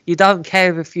like, you don't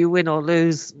care if you win or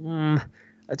lose.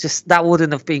 That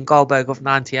wouldn't have been Goldberg of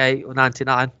 98 or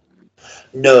 99.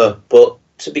 No, but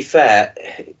to be fair,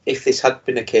 if this had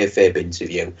been a kayfabe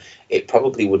interview, it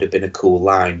probably would have been a cool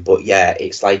line. But yeah,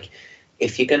 it's like,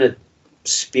 if you're going to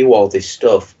spew all this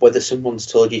stuff, whether someone's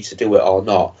told you to do it or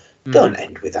not, don't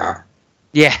end with that.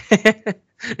 Yeah,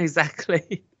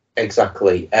 exactly.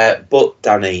 Exactly. But,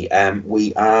 Danny,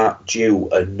 we are due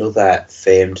another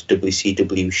famed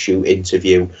WCW shoot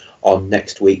interview on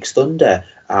next week's Thunder,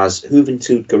 as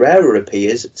Juventud Guerrera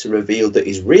appears to reveal that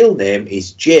his real name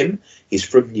is Jim, he's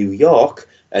from New York,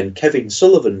 and Kevin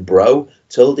Sullivan, bro,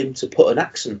 told him to put an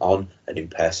accent on and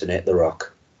impersonate The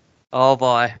Rock. Oh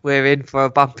boy, we're in for a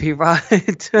bumpy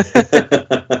ride.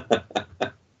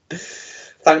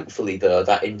 Thankfully, though,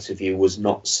 that interview was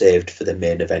not saved for the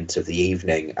main event of the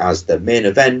evening, as the main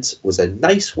event was a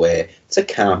nice way to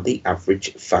calm the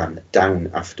average fan down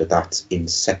after that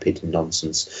insipid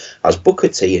nonsense, as Booker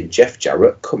T and Jeff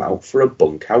Jarrett come out for a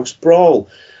bunkhouse brawl.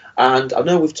 And I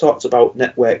know we've talked about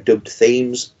network dubbed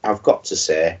themes. I've got to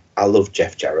say, I love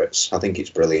Jeff Jarrett's. I think it's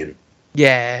brilliant.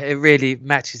 Yeah, it really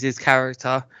matches his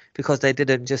character, because they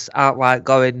didn't just outright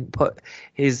go and put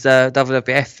his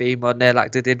WWF theme on there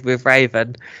like they did with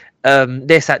Raven.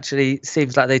 This actually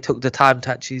seems like they took the time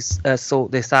to actually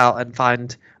sort this out and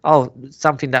find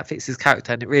something that fits his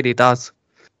character, and it really does.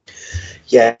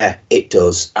 Yeah, it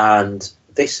does. And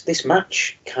this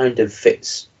match kind of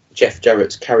fits Jeff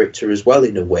Jarrett's character as well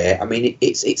in a way. I mean,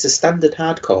 it's a standard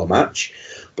hardcore match,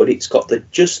 but it's got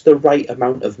just the right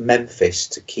amount of Memphis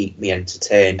to keep me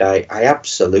entertained. I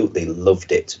absolutely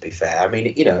loved it, to be fair. I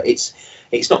mean,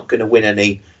 it's not going to win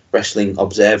any Wrestling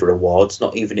Observer Awards,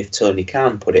 not even if Tony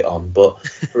Khan put it on, but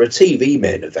for a TV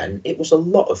main event, it was a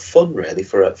lot of fun, really,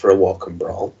 for a walk and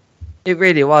brawl. It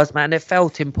really was, man. It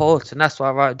felt important. That's what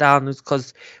I wrote down, is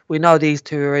because we know these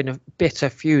two are in a bitter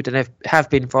feud, and they have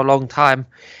been for a long time.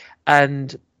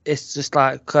 And it's just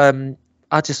like,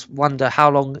 I just wonder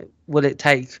how long will it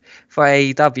take for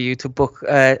AEW to book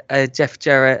a Jeff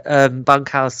Jarrett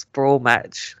bunkhouse brawl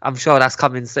match. I'm sure that's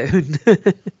coming soon.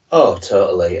 Oh,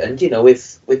 totally. And,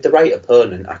 with the right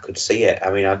opponent, I could see it.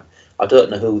 I mean, I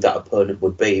don't know who that opponent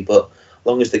would be, but as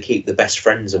long as they keep the best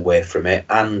friends away from it,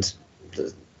 and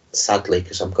sadly,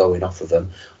 because I'm going off of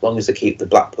them, as long as they keep the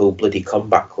Blackpool Bloody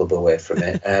Combat Club away from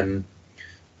it,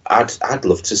 I'd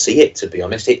love to see it, to be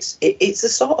honest. It's the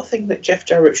sort of thing that Jeff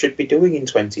Jarrett should be doing in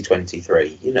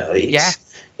 2023.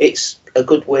 It's a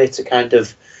good way to kind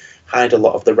of hide a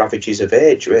lot of the ravages of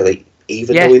age, really.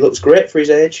 Even though he looks great for his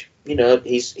age,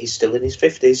 he's still in his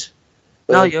 50s.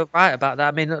 No, you're right about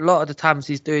that. I mean, a lot of the times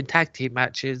he's doing tag team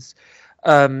matches,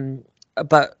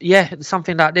 but yeah,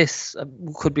 something like this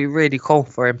could be really cool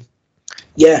for him.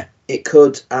 Yeah. It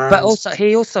could. But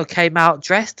he also came out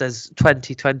dressed as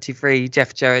 2023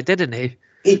 Jeff Jarrett, didn't he?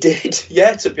 He did,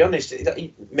 yeah, to be honest.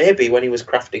 Maybe when he was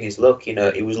crafting his look, he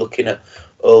was looking at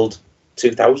old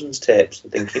 2000s tapes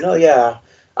and thinking, oh, yeah,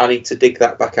 I need to dig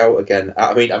that back out again.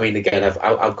 I mean, again,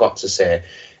 I've got to say,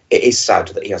 it is sad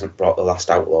that he hasn't brought the Last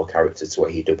Outlaw character to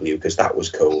AEW, because that was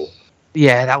cool.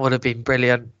 Yeah, that would have been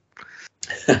brilliant.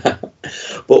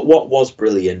 But what was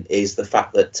brilliant is the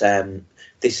fact that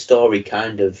this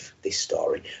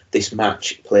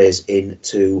match plays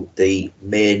into the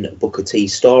main Booker T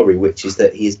story, which is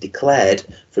that he has declared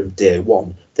from day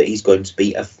one that he's going to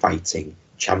be a fighting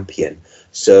champion.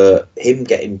 So him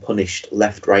getting punished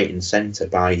left, right and centre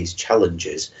by his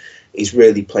challengers is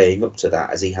really playing up to that,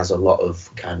 as he has a lot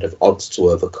of kind of odds to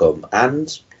overcome.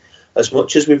 And as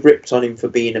much as we've ripped on him for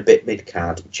being a bit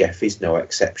mid-card, Jeff is no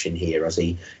exception here, as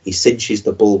he cinches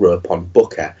the bull rope on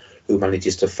Booker, who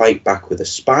manages to fight back with a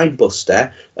spine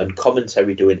buster, and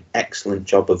commentary do an excellent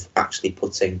job of actually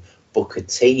putting Booker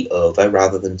T over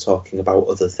rather than talking about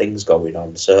other things going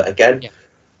on. So again,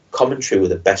 commentary were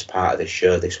the best part of this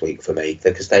show this week for me,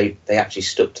 because they actually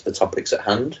stuck to the topics at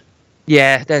hand.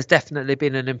 Yeah, there's definitely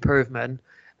been an improvement.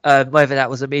 Whether that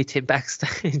was a meeting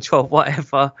backstage or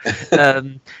whatever,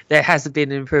 there has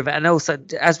been an improvement. And also,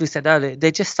 as we said earlier,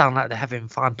 they just sound like they're having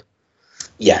fun.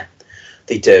 Yeah,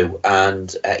 they do.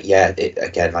 And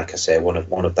again, like I say, one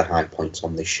of the high points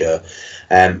on this show.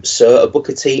 So a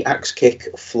Booker T axe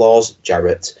kick floors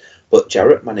Jarrett, but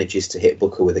Jarrett manages to hit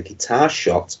Booker with a guitar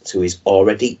shot to his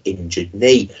already injured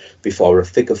knee before a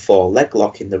figure four leg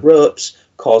lock in the ropes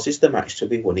causes the match to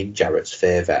be won in Jarrett's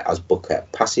favour as Booker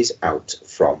passes out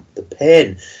from the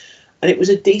pin. And it was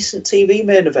a decent TV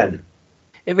main event.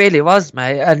 It really was,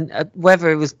 mate. And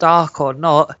whether it was dark or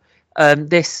not,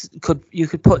 you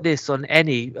could put this on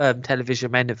any television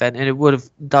main event and it would have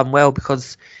done well,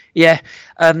 because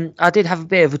I did have a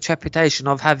bit of a trepidation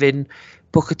of having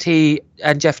Booker T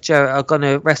and Jeff Jarrett are going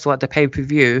to wrestle at the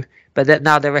pay-per-view, but that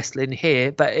now they're wrestling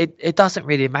here. But it doesn't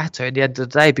really matter at the end of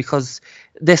the day, because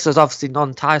this was obviously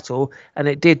non-title, and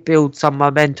it did build some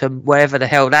momentum, wherever the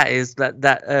hell that is, that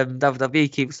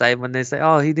WWE keeps saying when they say,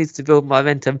 oh, he needs to build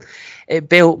momentum. It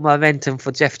built momentum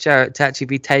for Jeff Jarrett to actually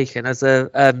be taken as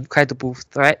a credible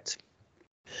threat.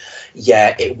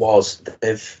 Yeah, it was.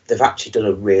 They've actually done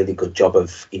a really good job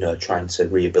of, you know, trying to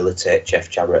rehabilitate Jeff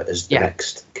Jarrett as the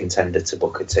next contender to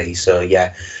Booker T. So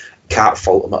yeah, can't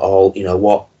fault them at all. You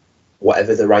know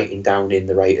whatever they're writing down in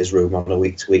the writers' room on a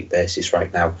week-to-week basis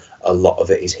right now, a lot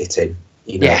of it is hitting.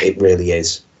 You know, it really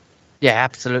is. Yeah,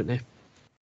 absolutely.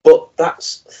 But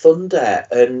that's Thunder,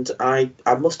 and I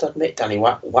must admit, Danny,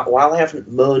 while I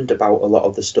haven't moaned about a lot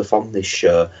of the stuff on this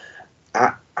show,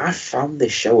 I found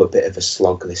this show a bit of a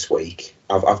slog this week.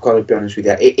 I've got to be honest with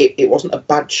you. It wasn't a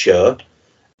bad show.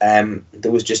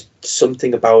 There was just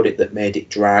something about it that made it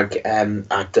drag.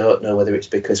 I don't know whether it's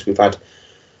because we've had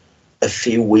a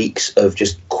few weeks of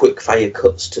just quick fire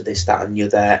cuts to this, that and the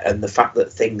other, and the fact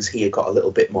that things here got a little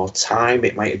bit more time,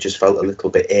 it might have just felt a little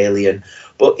bit alien.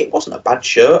 But it wasn't a bad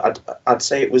show. I'd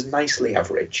say it was nicely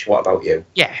average. What about you?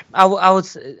 Yeah, I would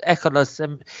echo those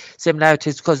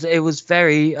similarities, because it was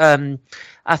very,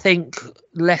 I think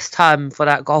less time for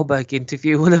that Goldberg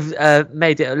interview would have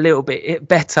made it a little bit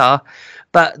better.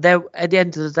 But there, at the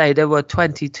end of the day, there were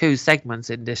 22 segments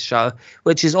in this show,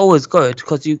 which is always good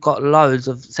because you've got loads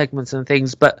of segments and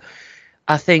things. But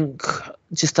I think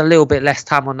just a little bit less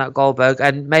time on that Goldberg,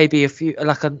 and maybe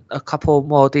a couple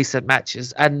more decent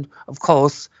matches. And of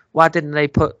course, why didn't they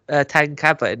put Tank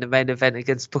Abbott in the main event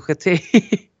against Booker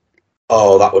T?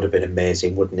 Oh, that would have been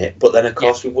amazing, wouldn't it? But then, of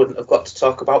course, we wouldn't have got to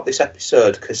talk about this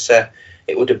episode because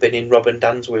it would have been in Rob and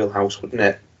Dan's wheelhouse, wouldn't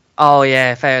it? Oh,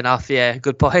 yeah, fair enough. Yeah,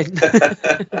 good point.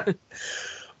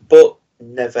 But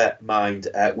never mind.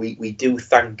 We do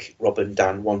thank Rob and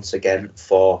Dan once again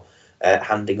for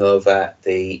handing over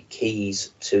the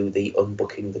keys to the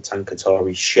Unbooking the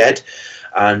Tankatory shed.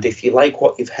 And if you like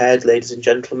what you've heard, ladies and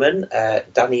gentlemen,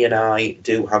 Danny and I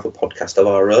do have a podcast of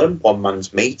our own, One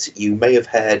Man's Meat. You may have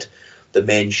heard the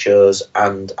main shows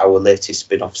and our latest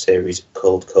spin-off series,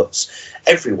 Cold Cuts,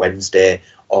 every Wednesday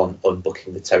on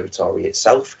Unbooking the Territory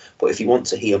itself. But if you want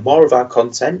to hear more of our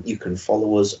content, you can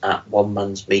follow us at One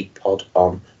Man's Meat Pod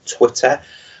on Twitter,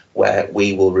 where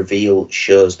we will reveal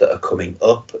shows that are coming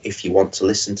up. If you want to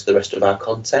listen to the rest of our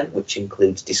content, which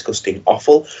includes Disgusting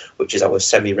Awful, which is our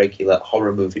semi-regular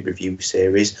horror movie review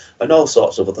series, and all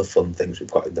sorts of other fun things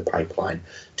we've got in the pipeline,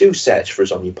 do search for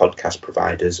us on your podcast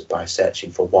providers by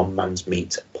searching for One Man's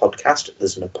Meat Podcast.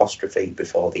 There's an apostrophe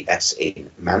before the S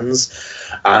in Mans,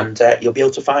 and you'll be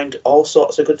able to find all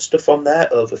sorts of good stuff on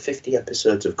there, over 50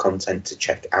 episodes of content to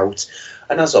check out.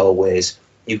 And as always,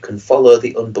 you can follow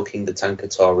the Unbooking the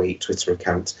Tankatory Twitter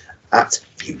account at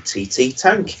UTT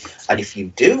Tank. And if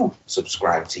you do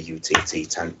subscribe to UTT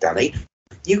Tank, Danny,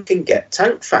 you can get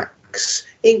tank facts,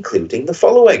 including the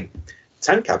following.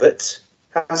 Tank Abbott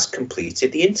has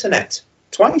completed the internet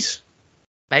twice.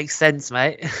 Makes sense,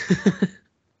 mate.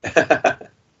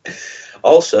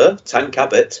 Also, Tank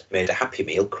Abbott made a Happy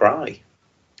Meal cry.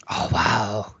 Oh,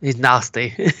 wow. He's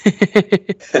nasty.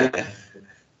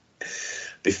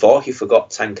 Before he forgot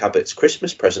Tank Abbott's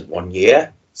Christmas present one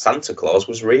year, Santa Claus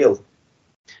was real.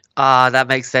 Ah, that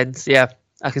makes sense. Yeah,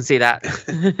 I can see that.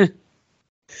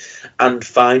 And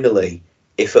finally,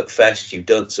 if at first you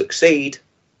don't succeed,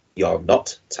 you're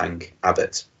not Tank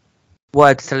Abbott.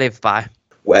 Words to live by.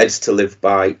 Words to live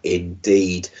by,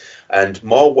 indeed. And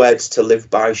more words to live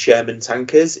by, Sherman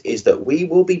Tankers, is that we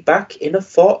will be back in a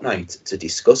fortnight to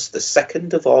discuss the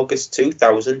 2nd of August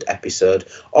 2000 episode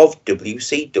of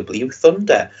WCW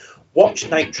Thunder. Watch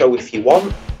Nitro if you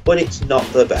want, but it's not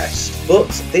the best. But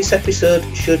this episode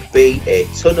should be a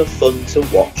ton of fun to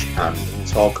watch and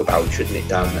talk about, shouldn't it,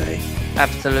 Danny?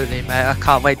 Absolutely, mate. I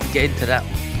can't wait to get into that.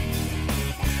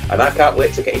 And I can't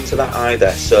wait to get into that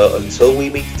either. So until we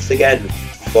meet again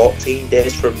 14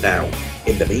 days from now,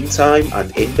 in the meantime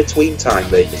and in between time,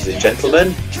 ladies and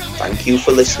gentlemen, thank you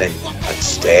for listening and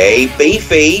stay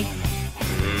beefy.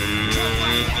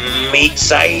 Meat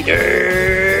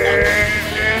Siders.